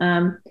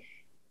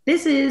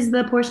 This is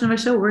the portion of our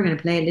show where we're going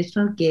to play a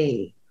little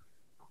game.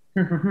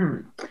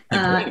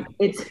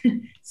 It's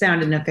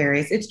sounded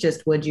nefarious. It's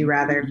just Would You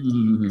Rather.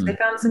 I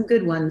found some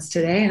good ones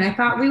today, and I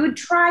thought we would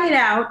try it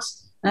out.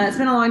 It's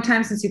been a long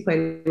time since you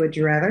played Would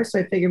You Rather, so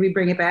I figured we'd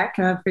bring it back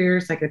for your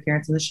second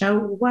appearance on the show.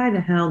 Why the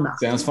hell not?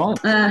 Sounds fun.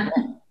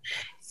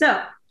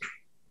 So,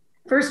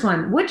 first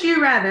one. Would you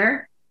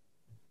rather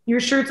your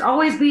shirts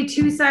always be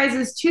 2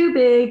 sizes too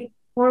big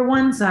or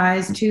 1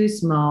 size too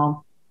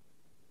small?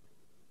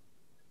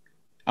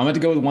 I'm going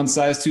to go with 1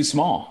 size too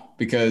small,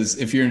 because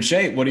if you're in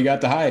shape, what do you got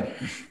to hide?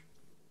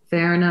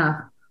 Fair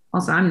enough.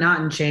 Also, I'm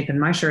not in shape, and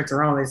my shirts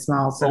are always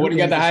small. So well, what do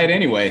you got to hide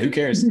anyway? Who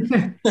cares?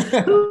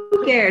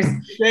 Who cares?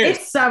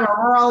 It's summer.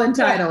 We're all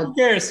entitled. Who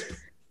cares?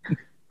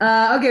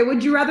 Okay.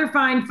 Would you rather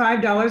find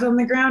 $5 on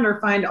the ground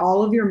or find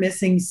all of your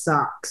missing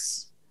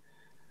socks?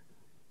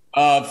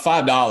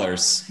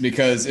 $5,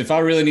 because if I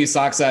really need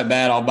socks that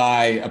bad, I'll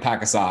buy a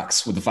pack of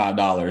socks with the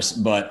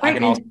 $5. But Right, I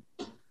can also.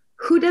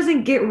 Who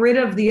doesn't get rid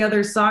of the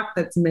other sock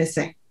that's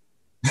missing?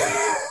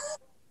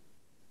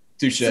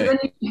 Touche. So then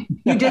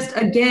you just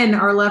again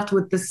are left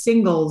with the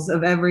singles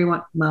of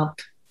everyone. Well,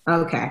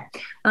 okay.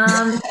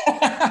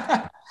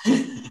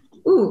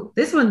 Ooh,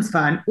 this one's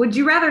fun. Would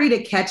you rather eat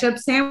a ketchup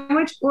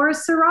sandwich or a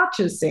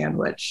sriracha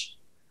sandwich?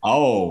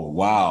 Oh,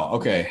 wow.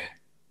 Okay.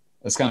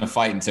 That's kind of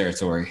fighting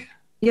territory.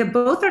 Yeah,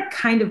 both are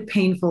kind of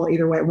painful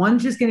either way.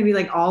 One's just going to be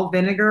like all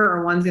vinegar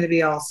or one's going to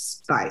be all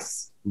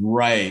spice.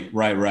 Right.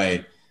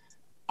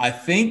 I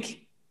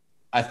think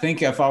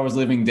if I was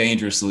living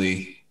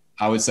dangerously,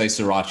 I would say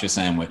sriracha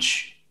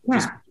sandwich. Yeah.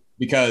 Just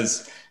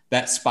because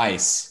that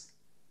spice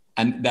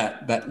and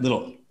that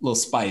little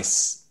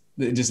spice,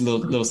 just a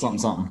little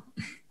something.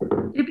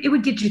 It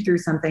would get you through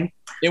something.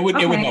 It would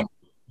help.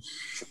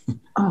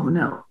 Oh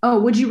no. Oh,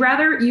 would you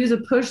rather use a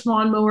push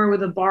lawnmower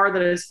with a bar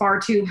that is far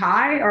too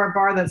high or a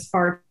bar that's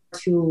far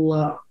too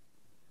low?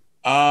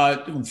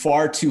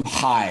 Far too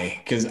high,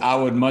 because I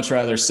would much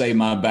rather save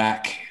my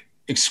back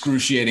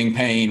excruciating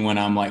pain when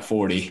I'm like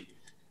 40.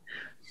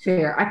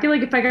 Fair. I feel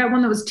like if I got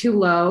one that was too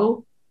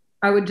low,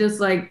 I would just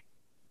like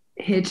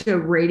hitch a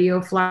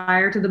radio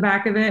flyer to the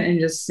back of it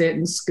and just sit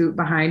and scoot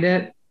behind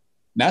it.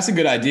 That's a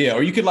good idea.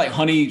 Or you could like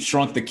Honey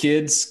Shrunk the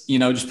Kids,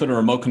 just put a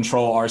remote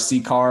control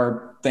RC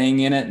car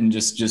thing in it and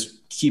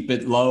just keep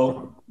it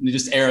low. It's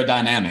just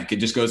aerodynamic. It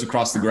just goes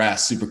across the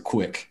grass super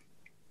quick.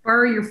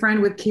 Borrow your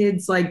friend with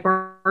kids like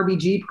Barbie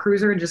Jeep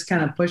Cruiser and just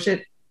kind of push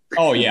it.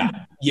 Oh yeah.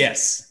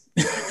 Yes.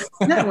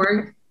 That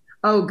work.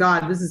 Oh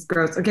God, this is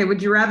gross. Okay,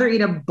 would you rather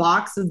eat a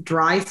box of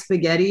dry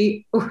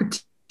spaghetti or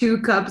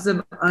 2 cups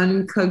of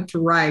uncooked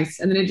rice?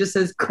 And then it just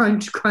says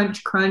crunch,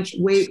 crunch, crunch.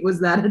 Wait,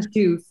 was that a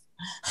tooth?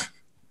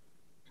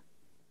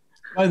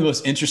 Probably the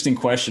most interesting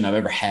question I've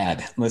ever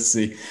had. Let's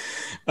see.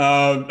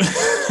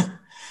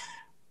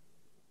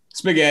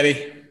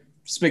 Spaghetti.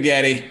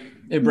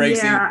 It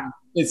breaks. Yeah.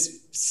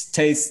 It's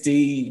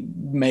tasty,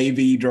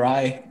 maybe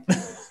dry.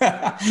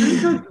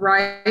 Uncooked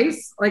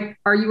rice? Like,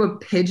 are you a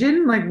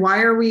pigeon? Like,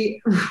 why are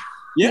we?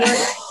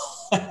 Yeah.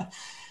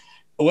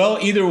 Well,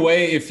 either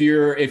way, if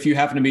you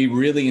happen to be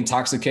really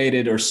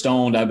intoxicated or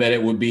stoned, I bet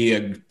it would be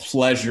a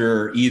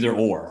pleasure either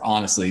or.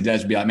 Honestly,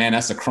 that'd be like, man,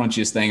 that's the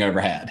crunchiest thing I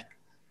ever had.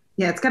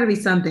 Yeah, it's got to be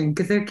something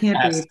because there can't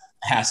be.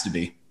 Has to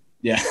be.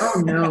 Yeah.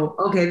 Oh no.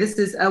 Okay, this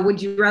is.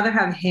 Would you rather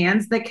have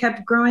hands that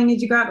kept growing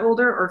as you got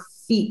older, or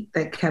feet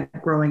that kept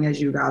growing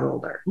as you got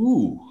older?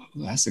 Ooh,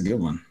 that's a good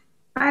one.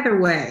 Either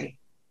way,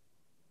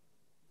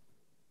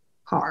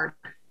 hard.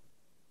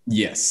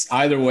 Yes,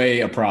 either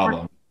way, a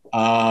problem.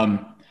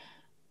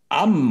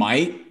 I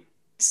might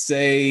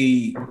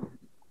say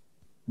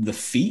the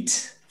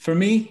feet for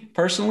me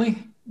personally,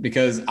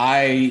 because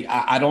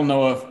I don't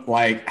know if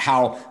like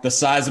how the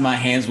size of my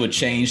hands would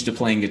change to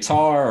playing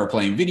guitar or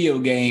playing video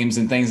games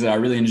and things that I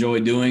really enjoy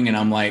doing. And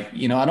I'm like,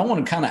 I don't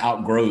want to kind of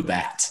outgrow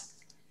that.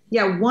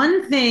 Yeah,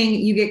 one thing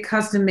you get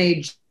custom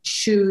made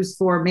shoes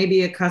for,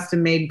 maybe a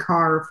custom made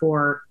car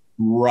for.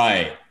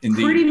 Right.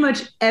 Indeed. Pretty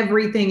much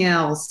everything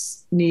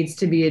else needs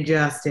to be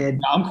adjusted.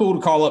 I'm cool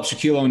to call up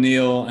Shaquille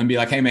O'Neal and be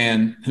like, hey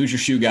man, who's your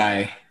shoe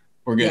guy?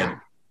 We're good. Yeah.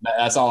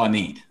 That's all I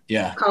need.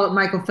 Yeah. Call up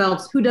Michael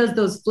Phelps. Who does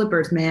those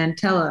flippers, man?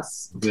 Tell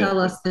us. Yeah. Tell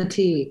us the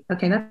tea.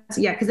 Okay, that's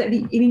because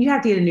you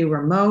have to get a new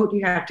remote.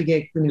 You have to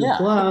get the new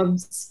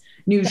gloves,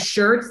 new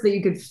shirts that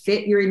you could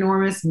fit your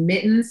enormous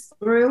mittens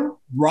through.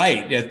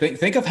 Right. Yeah.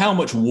 Think of how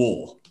much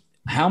wool.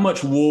 How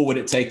much wool would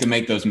it take to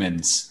make those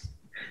mittens?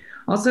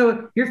 Also, if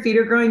your feet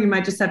are growing, you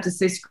might just have to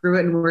say screw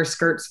it and wear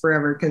skirts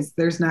forever, because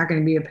there's not going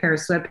to be a pair of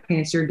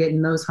sweatpants you're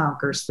getting those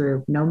honkers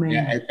through. No, man.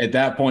 Yeah, at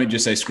that point,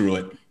 just say screw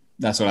it.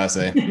 That's what I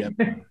say.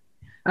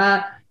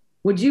 Yep.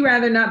 Would you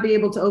rather not be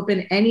able to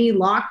open any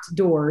locked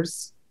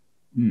doors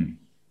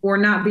or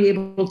not be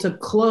able to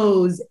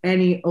close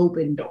any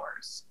open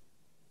doors?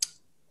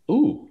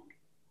 Ooh.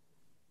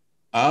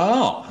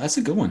 Oh, that's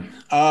a good one.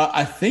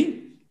 I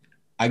think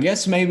I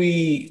guess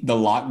maybe the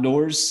lock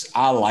doors.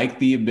 I like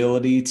the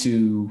ability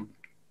to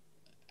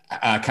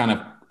kind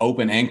of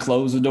open and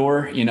close the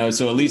door,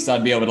 so at least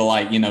I'd be able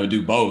to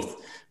do both.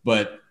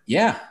 But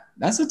yeah,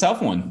 that's a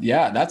tough one.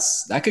 Yeah,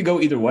 that could go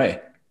either way.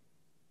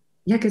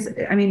 Yeah, because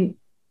I mean,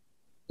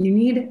 you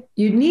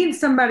need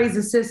somebody's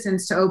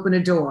assistance to open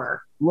a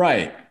door.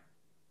 Right.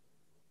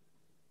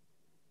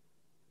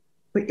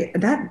 But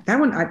that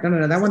one, I don't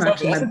know. That one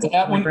actually.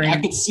 That one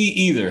I could see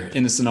either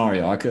in the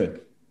scenario. I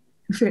could.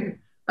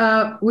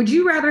 Would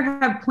you rather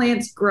have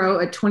plants grow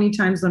at 20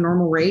 times the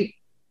normal rate,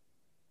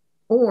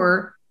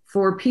 or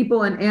for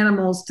people and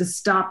animals to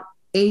stop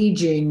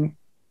aging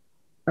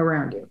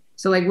around you?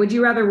 So like, would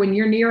you rather when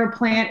you're near a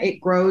plant, it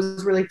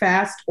grows really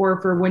fast,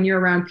 or for when you're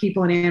around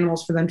people and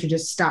animals for them to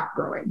just stop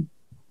growing?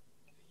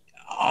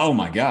 Oh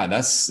my God,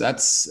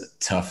 that's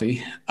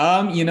toughy.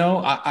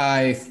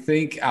 I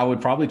think I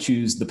would probably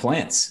choose the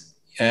plants.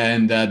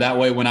 And that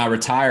way, when I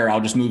retire,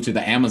 I'll just move to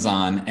the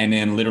Amazon and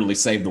then literally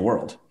save the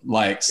world.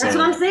 That's what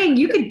I'm saying.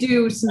 You could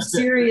do some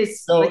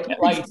serious.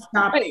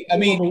 Hey, I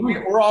mean,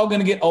 we're all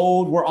going to get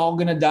old. We're all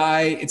going to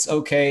die. It's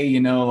okay,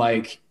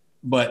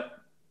 but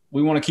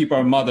we want to keep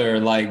our mother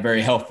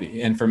very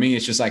healthy. And for me,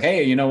 it's just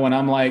hey, when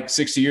I'm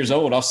 60 years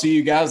old, I'll see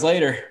you guys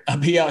later. I'll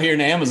be out here in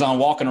the Amazon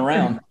walking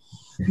around.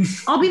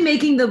 I'll be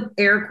making the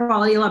air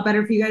quality a lot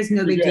better for you guys.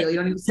 No big deal. You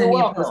don't need to send me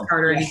a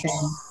postcard or anything.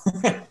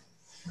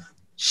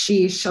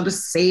 Sheesh, I'll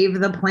just save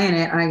the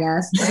planet, I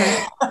guess.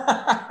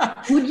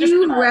 Okay. Would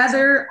you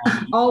rather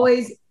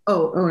always,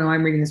 oh no,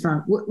 I'm reading this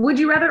wrong. Would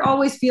you rather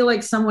always feel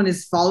like someone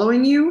is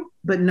following you,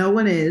 but no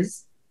one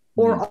is,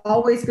 or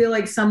always feel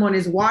like someone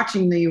is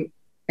watching you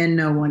and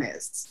no one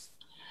is?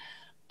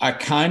 I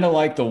kind of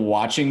like the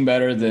watching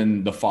better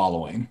than the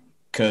following,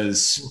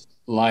 because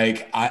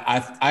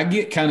I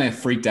get kind of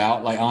freaked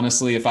out.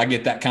 Honestly, if I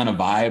get that kind of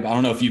vibe, I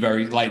don't know if you've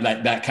ever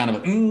that kind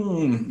of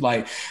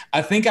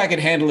I think I could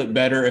handle it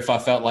better if I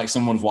felt like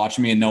someone's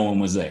watching me and no one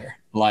was there,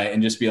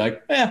 and just be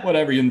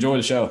whatever, you enjoy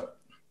the show.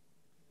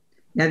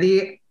 Yeah.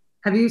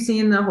 Have you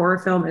seen the horror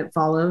film It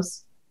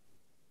Follows?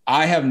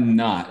 I have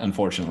not,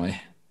 unfortunately.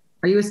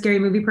 Are you a scary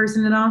movie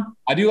person at all?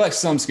 I do like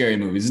some scary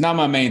movies. It's not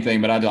my main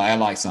thing, but I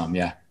like some.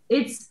 Yeah.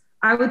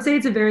 I would say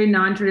it's a very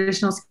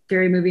non-traditional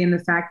scary movie in the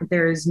fact that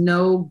there is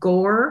no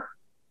gore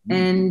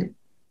and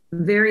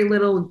very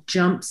little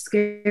jump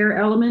scare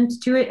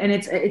element to it. And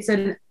it's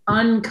an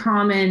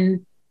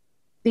uncommon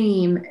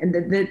theme. And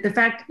the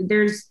fact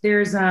there's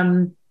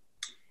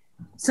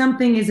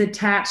something is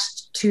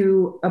attached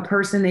to a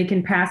person, they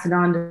can pass it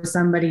on to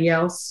somebody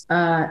else.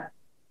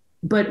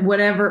 But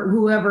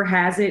whoever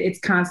has it, it's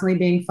constantly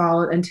being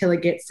followed until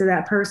it gets to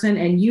that person.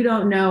 And you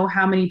don't know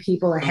how many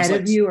people ahead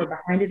of you or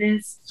behind it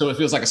is. So it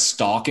feels like a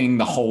stalking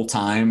the whole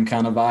time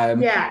kind of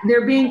vibe. Yeah,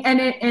 they're being,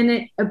 and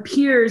it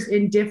appears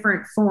in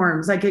different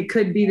forms. Like it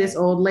could be this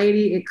old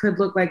lady. It could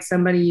look like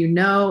somebody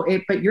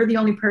but you're the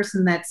only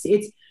person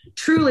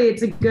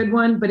it's a good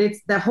one, but it's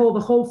the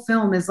whole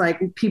film is like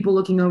people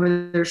looking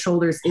over their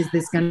shoulders. Is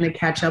this going to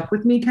catch up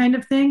with me kind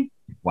of thing?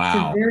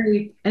 Wow.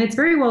 It's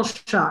very well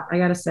shot, I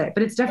gotta say,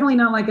 but it's definitely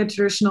not like a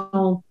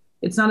traditional,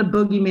 it's not a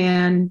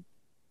boogeyman.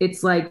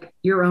 It's like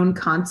your own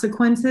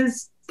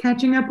consequences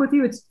catching up with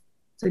you. It's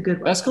a good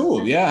one. That's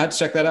cool. Yeah. I had to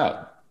check that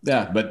out.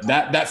 Yeah. But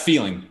that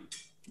feeling,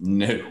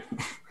 no.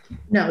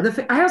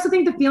 I also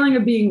think the feeling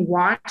of being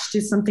watched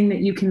is something that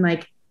you can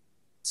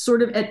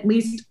sort of at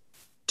least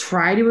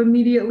try to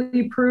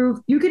immediately prove.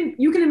 You can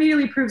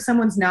immediately prove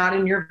someone's not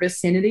in your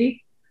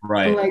vicinity.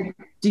 Right.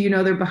 But do you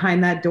know they're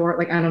behind that door?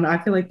 I don't know. I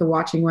feel like the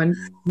watching one,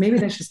 maybe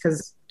that's just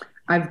because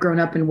I've grown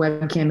up in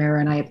webcam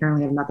era and I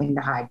apparently have nothing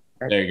to hide.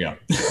 There you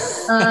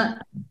go.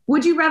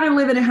 Would you rather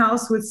live in a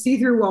house with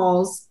see-through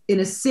walls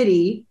in a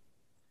city,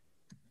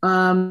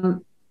 or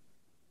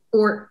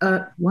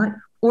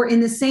in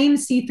the same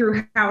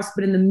see-through house,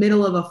 but in the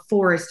middle of a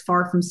forest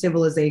far from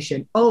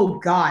civilization? Oh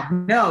God,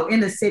 no, in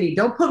the city.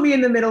 Don't put me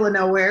in the middle of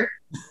nowhere.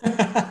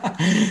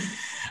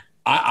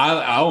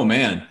 Oh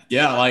man.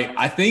 Yeah.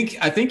 I think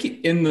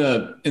in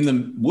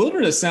the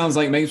wilderness sounds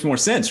like makes more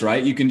sense,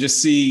 right? You can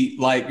just see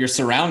your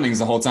surroundings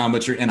the whole time,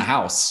 but you're in a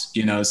house,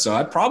 so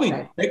I'd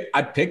probably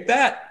pick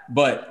that,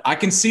 but I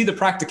can see the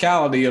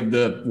practicality of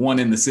the one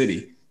in the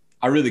city.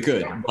 I really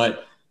could,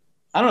 but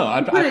I don't know.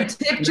 I put a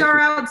tip jar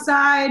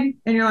outside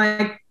and you're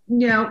like,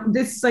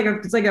 this is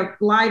it's like a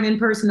live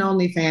in-person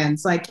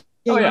OnlyFans.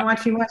 You want to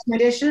watch me wash my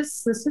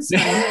dishes? This is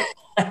fun.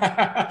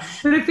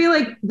 But I feel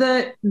like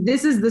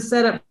this is the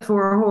setup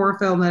for a horror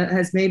film that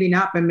has maybe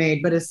not been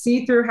made, but a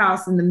see-through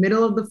house in the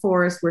middle of the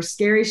forest where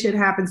scary shit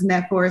happens in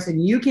that forest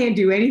and you can't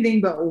do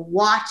anything but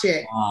watch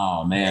it.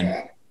 Oh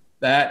man.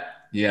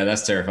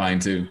 That's terrifying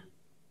too.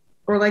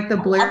 Or the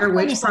Blair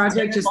Witch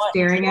Project just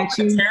staring at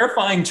you.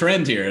 Terrifying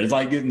trend here. It's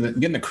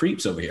getting the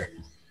creeps over here.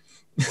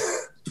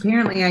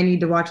 Apparently I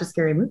need to watch a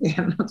scary movie. I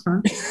don't know what's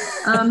wrong.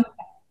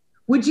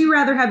 Would you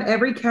rather have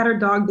every cat or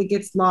dog that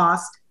gets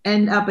lost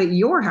end up at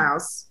your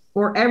house,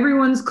 or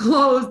everyone's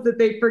clothes that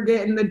they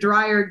forget in the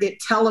dryer get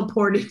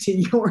teleported to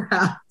your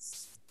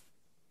house?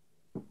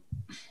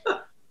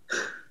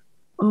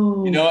 Oh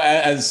You know,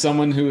 as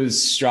someone who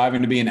is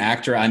striving to be an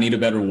actor, I need a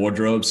better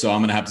wardrobe, so I'm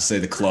going to have to say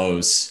the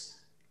clothes.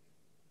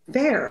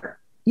 Fair.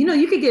 You know,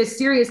 you could get a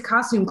serious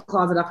costume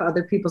closet off of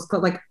other people's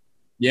clothes. Like,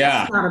 Yeah.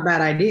 that's not a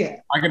bad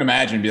idea. I can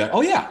imagine be like,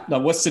 oh yeah, now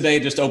what's today?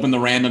 Just open the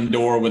random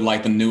door with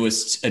like the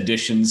newest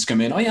editions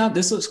come in. Oh yeah,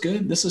 this looks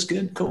good. This is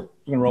good. Cool.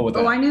 I'm gonna roll with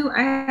that. Oh,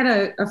 I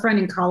had a friend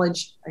in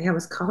college. I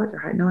was college,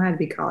 or I know it had to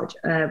be college.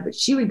 But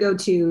she would go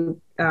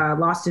to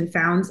Lost and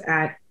Founds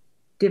at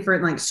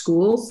different like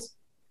schools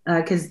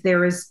because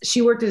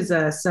she worked as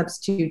a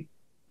substitute,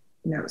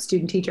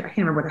 student teacher. I can't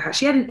remember what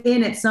she had an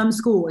in at some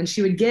school, and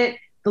she would get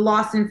the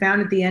Lost and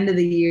Found at the end of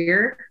the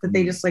year that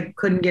they just like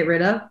couldn't get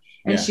rid of.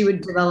 And she would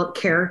develop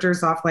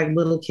characters off like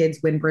little kids'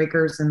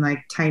 windbreakers and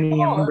like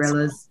tiny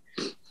umbrellas.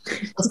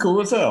 That's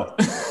cool as hell.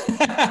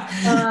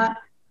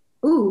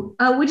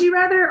 Would you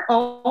rather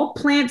all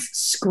plants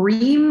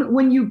scream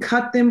when you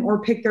cut them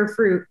or pick their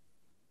fruit,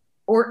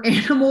 or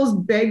animals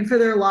beg for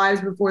their lives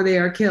before they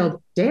are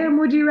killed? Damn,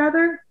 would you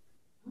rather?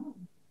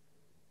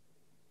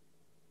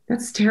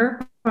 That's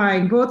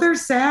terrifying. Both are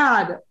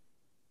sad.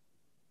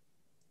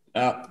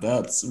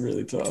 That's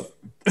really tough.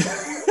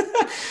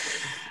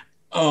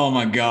 Oh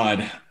my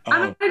God.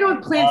 I'm gonna go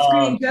with plant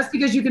screening just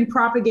because you can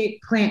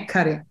propagate plant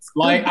cuttings.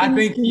 Like I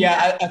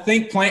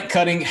think plant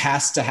cutting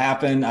has to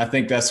happen. I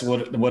think that's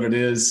what it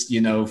is. I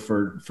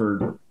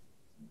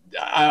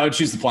would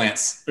choose the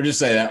plants. Or just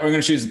say that we're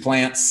gonna choose the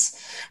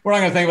plants. We're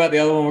not gonna think about the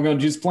other one. We're gonna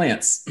choose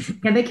plants.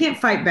 Yeah, they can't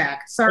fight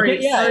back. Sorry.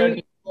 Okay,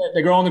 sorry.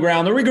 They grow on the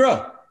ground. They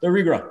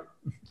regrow.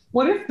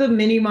 What if the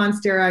mini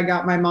monstera I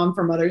got my mom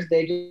for Mother's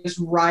Day just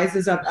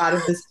rises up out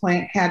of this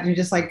plant cat and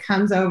just like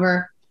comes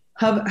over,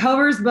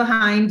 hovers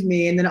behind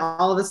me, and then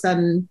all of a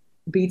sudden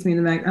beats me in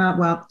the back? Oh,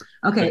 well,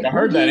 okay. I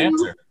heard that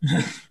answer.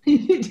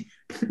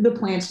 The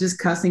plant's just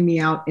cussing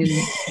me out in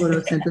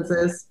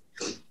photosynthesis.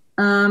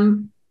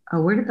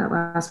 Where did that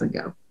last one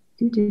go?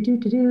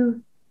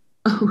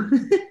 Oh,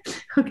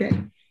 okay.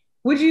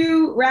 Would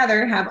you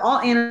rather have all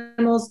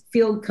animals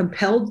feel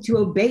compelled to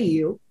obey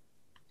you,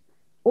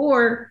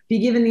 or be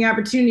given the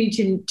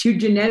opportunity to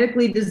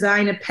genetically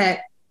design a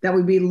pet that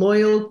would be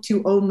loyal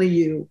to only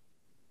you?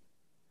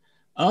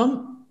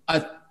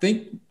 I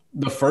think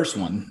the first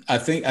one. I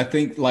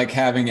think like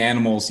having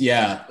animals.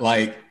 Yeah,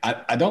 like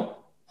I don't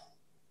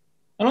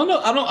know.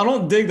 I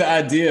don't dig the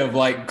idea of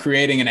like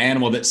creating an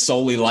animal that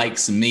solely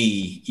likes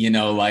me.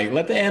 Like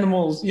let the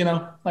animals.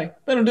 Like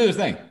let them do their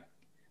thing.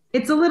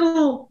 It's a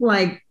little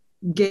like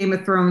Game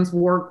of Thrones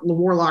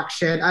warlock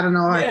shit. I don't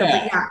know.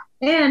 Yeah.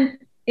 And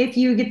if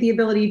you get the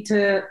ability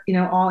to,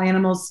 all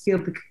animals feel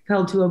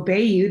compelled to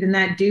obey you, then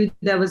that dude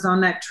that was on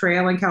that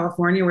trail in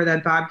California where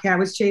that bobcat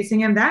was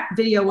chasing him, that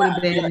video would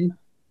have been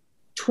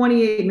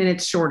 28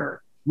 minutes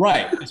shorter.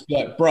 Right. It's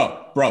like,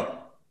 bro,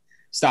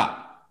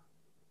 stop.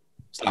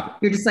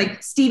 You're just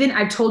like, Steven,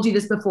 I've told you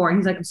this before. And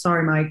he's like, I'm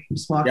sorry, Mike.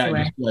 Just walk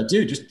away.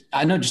 Dude, just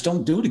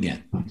don't do it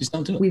again. Just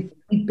don't do it.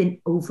 We've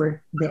been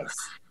over this.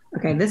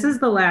 Okay, this is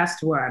the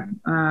last one.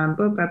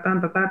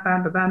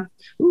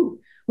 Ooh.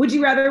 Would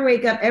you rather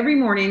wake up every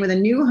morning with a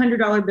new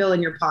 $100 bill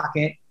in your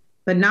pocket,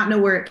 but not know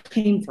where it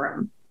came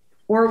from?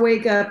 Or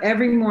wake up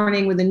every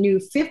morning with a new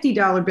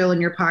 $50 bill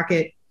in your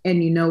pocket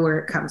and you know where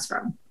it comes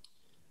from?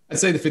 I'd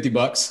say the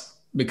 $50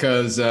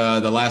 because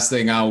the last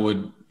thing I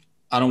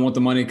don't want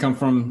the money to come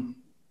from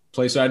a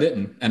place where I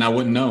didn't, and I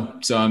wouldn't know.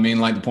 So, I mean,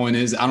 like the point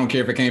is, I don't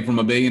care if it came from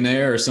a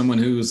billionaire or someone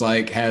who's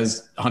like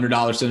has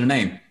 $100 to their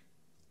name.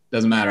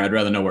 Doesn't matter. I'd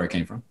rather know where it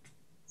came from.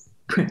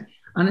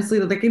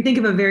 Honestly, I can think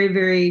of a very,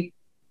 very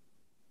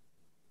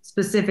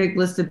specific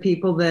list of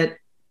people that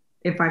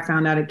if I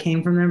found out it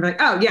came from them, I'd be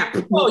like, oh yeah.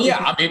 Well, yeah.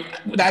 I mean,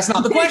 that's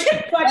not the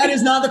question. That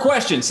is not the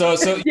question. So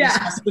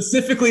yeah. You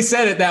specifically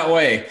said it that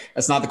way.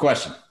 That's not the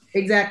question.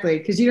 Exactly.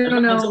 Because you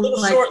don't know. There's a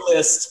little short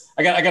list.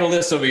 I got a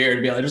list over here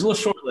to be like, there's a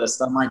little short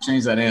list. I might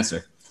change that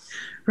answer.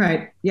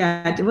 Right.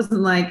 Yeah. It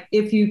wasn't like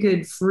if you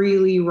could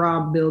freely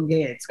rob Bill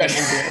Gates.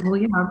 Well,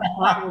 yeah,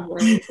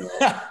 probably.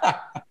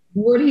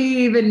 Would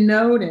he even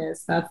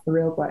notice? That's the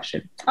real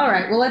question. All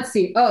right. Well, let's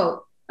see.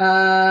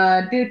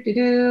 Let's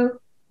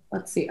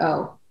see.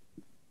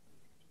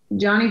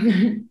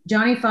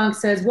 Johnny Funk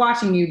says,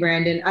 watching you,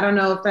 Brandon. I don't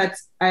know if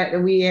that's,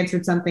 we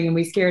answered something and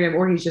we scared him,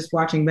 or he's just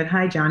watching, but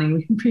hi, Johnny.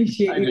 We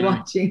appreciate you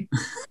watching.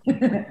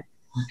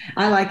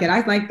 I like it.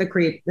 I like the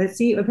creep. Let's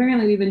see.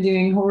 Apparently we've been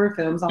doing horror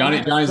films.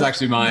 Johnny's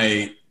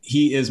actually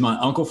he is my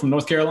uncle from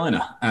North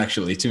Carolina,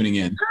 actually tuning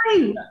in.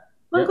 Hi,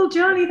 Uncle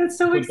Johnny. That's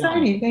so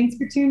exciting. Thanks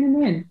for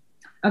tuning in.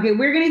 Okay.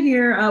 We're going to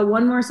hear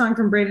one more song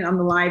from Brandon on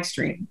the live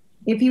stream.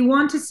 If you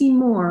want to see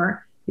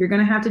more, you're going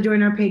to have to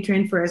join our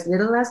Patreon for as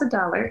little as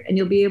 $1, and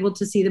you'll be able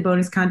to see the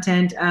bonus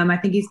content. I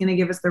think he's going to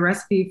give us the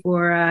recipe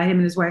for him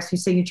and his wife's new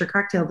signature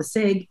cocktail, the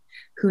SIG.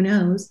 Who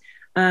knows?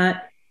 And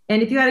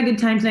if you had a good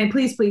time tonight,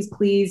 please, please,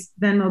 please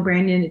Venmo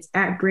Brandon. It's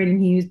at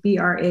Brandon Hughes,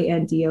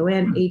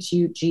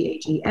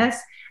 BrandonHughes,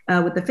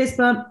 with the fist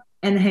bump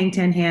and the hang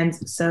 10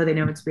 hands so they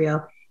know it's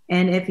real.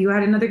 And if you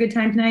had another good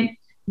time tonight,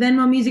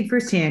 Venmo Music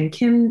Firsthand.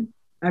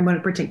 I want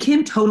to pretend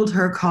Kim totaled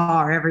her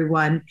car,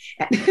 everyone.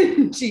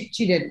 she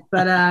didn't,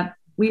 but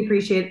We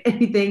appreciate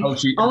anything.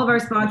 All of our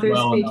sponsors,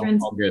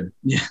 patrons. All good.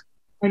 Yeah.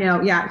 I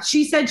know. Yeah.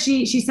 She said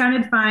she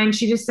sounded fine.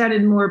 She just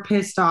sounded more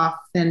pissed off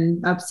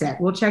than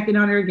upset. We'll check in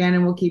on her again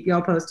and we'll keep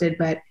y'all posted,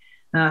 but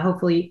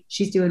hopefully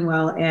she's doing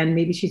well. And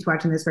maybe she's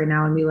watching this right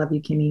now, and we love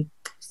you, Kimmy.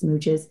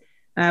 Smooches.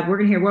 We're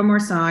going to hear one more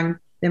song.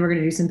 Then we're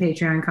going to do some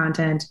Patreon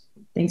content.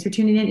 Thanks for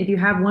tuning in. If you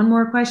have one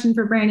more question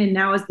for Brandon,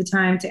 now is the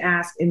time to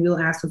ask, and we'll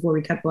ask before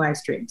we cut the live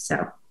stream.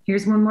 So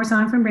here's one more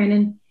song from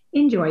Brandon.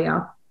 Enjoy,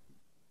 y'all.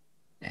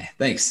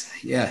 Thanks.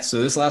 Yeah.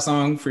 So this last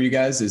song for you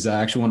guys is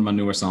actually one of my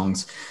newer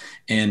songs.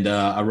 And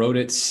I wrote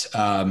it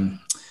kind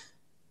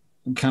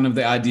of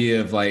the idea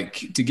of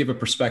like to give a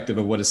perspective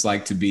of what it's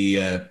like to be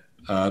a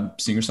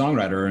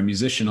singer-songwriter or a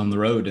musician on the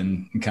road,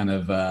 and kind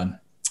of a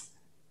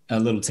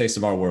little taste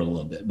of our world a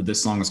little bit. But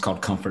this song is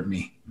called Comfort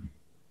Me.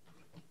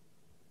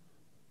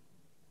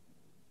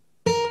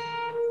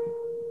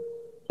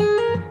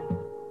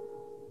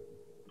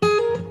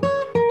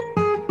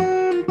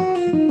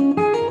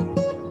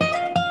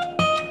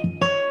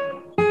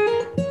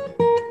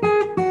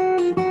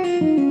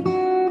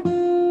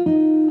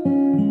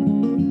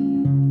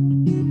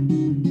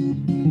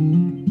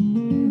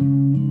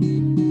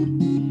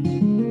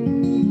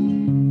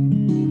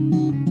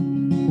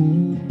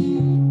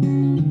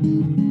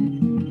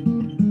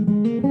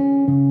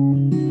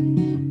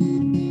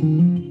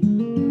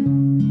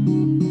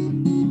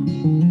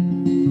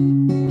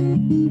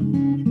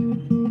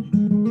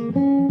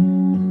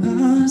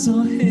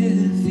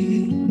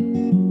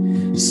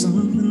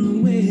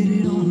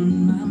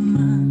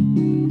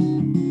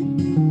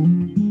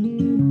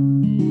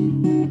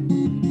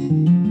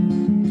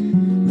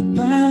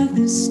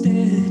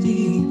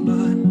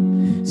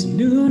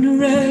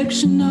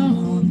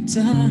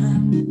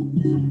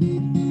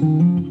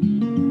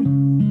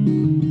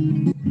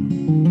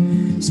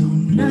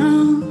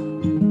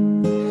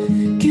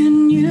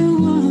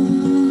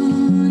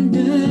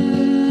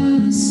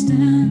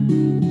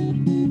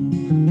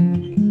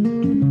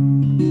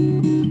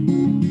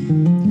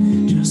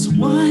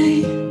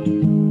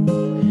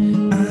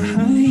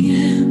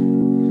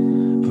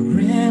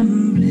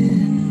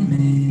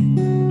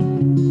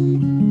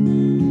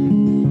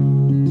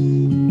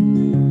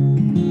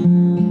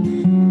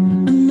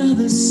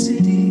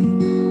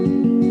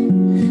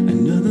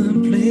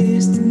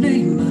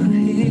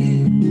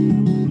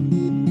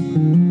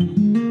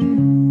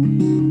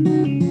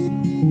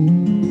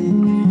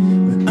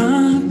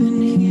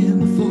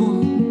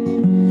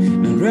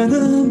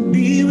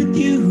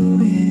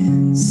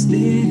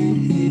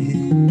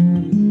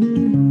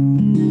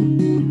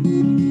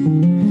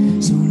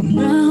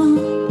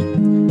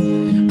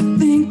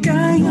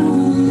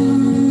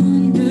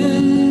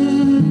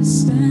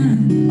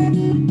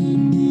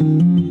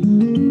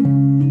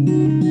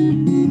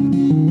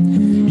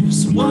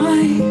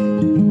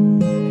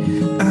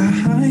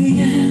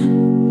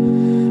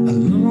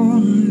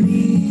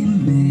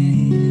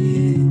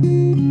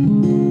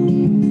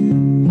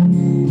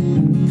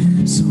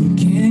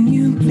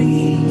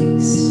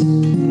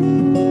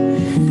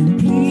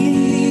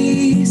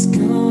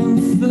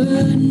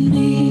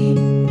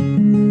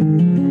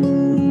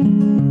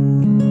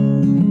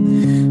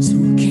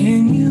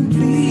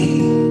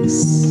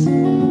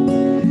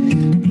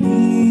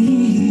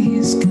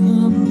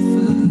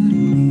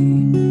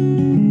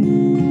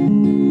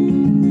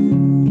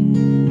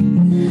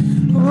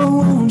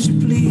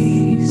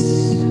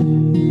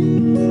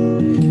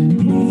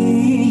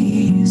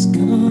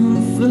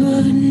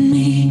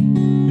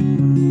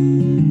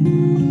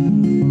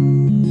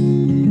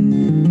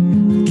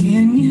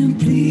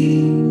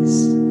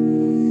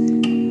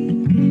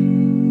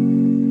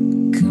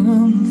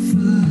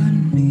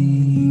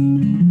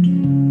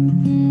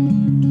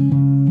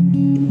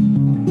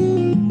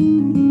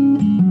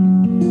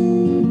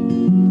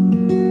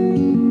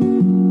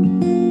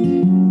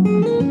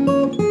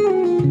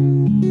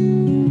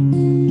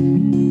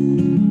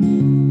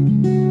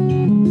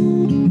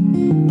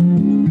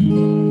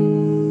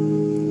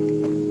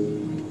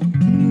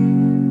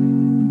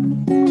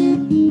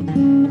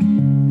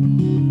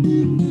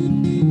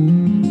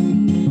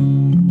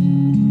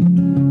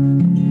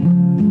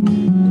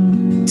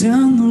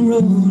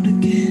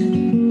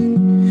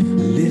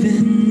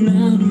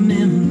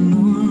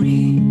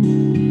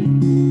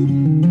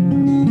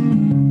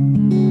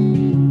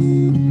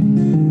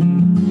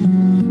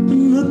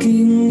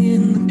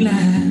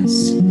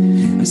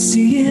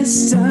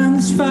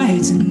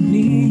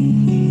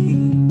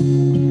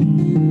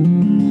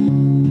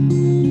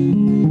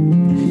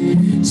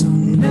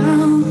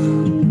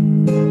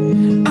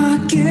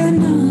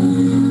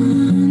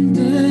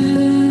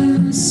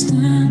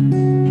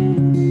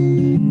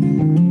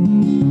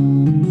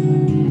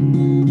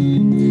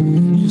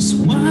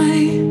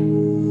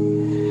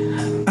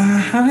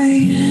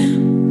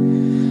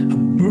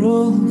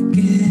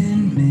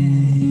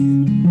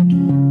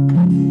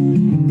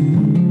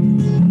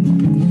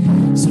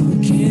 So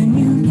can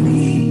you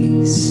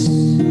please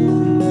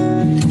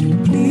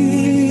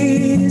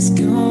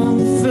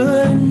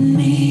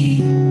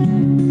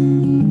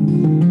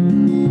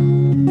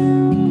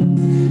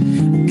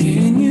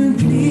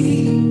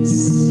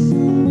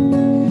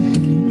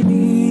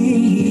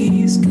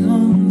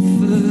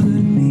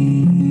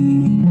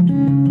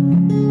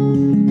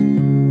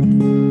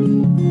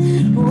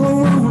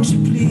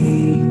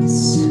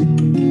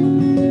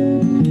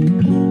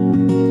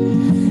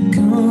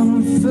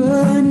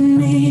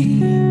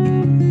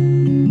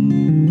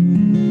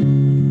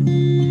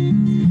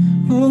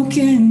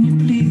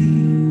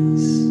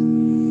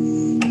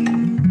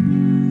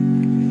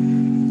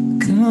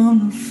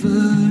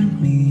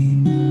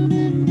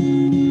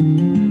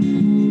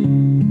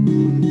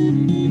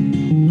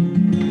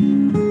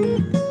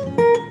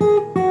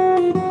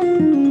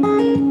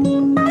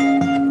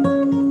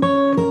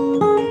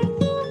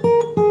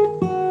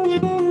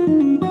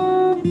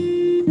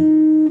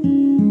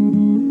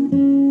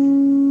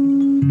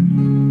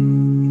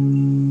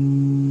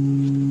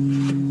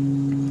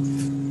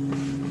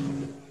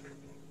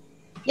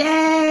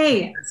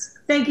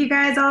Thank you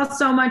guys all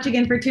so much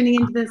again for tuning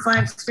into this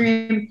live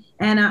stream.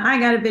 And I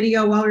got a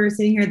video while we were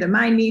sitting here that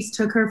my niece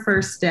took her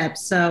first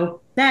steps. So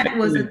that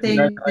was a thing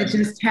that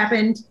just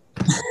happened.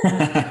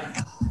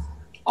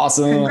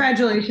 Awesome.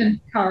 Congratulations,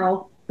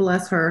 Carl.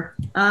 Bless her.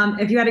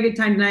 If you had a good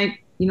time tonight,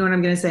 you know what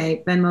I'm going to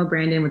say. Venmo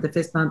Brandon with the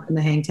fist bump and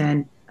the hang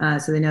 10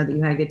 so they know that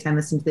you had a good time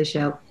listening to the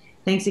show.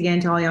 Thanks again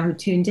to all y'all who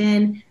tuned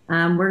in.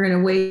 We're going to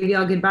wave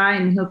y'all goodbye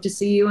and hope to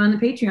see you on the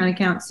Patreon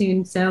account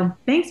soon. So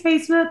thanks,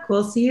 Facebook.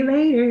 We'll see you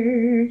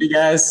later. You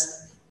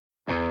guys.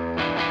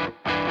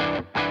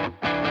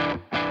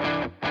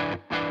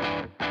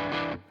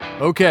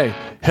 Okay,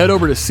 head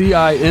over to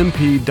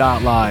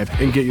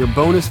CIMP.live and get your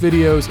bonus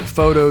videos,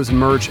 photos,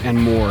 merch,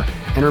 and more.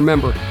 And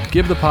remember,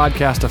 give the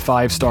podcast a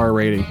 5-star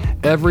rating.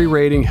 Every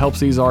rating helps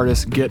these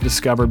artists get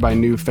discovered by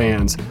new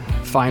fans.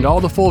 Find all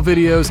the full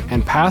videos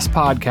and past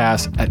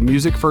podcasts at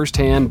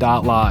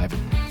musicfirsthand.live.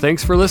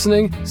 Thanks for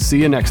listening.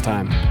 See you next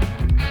time.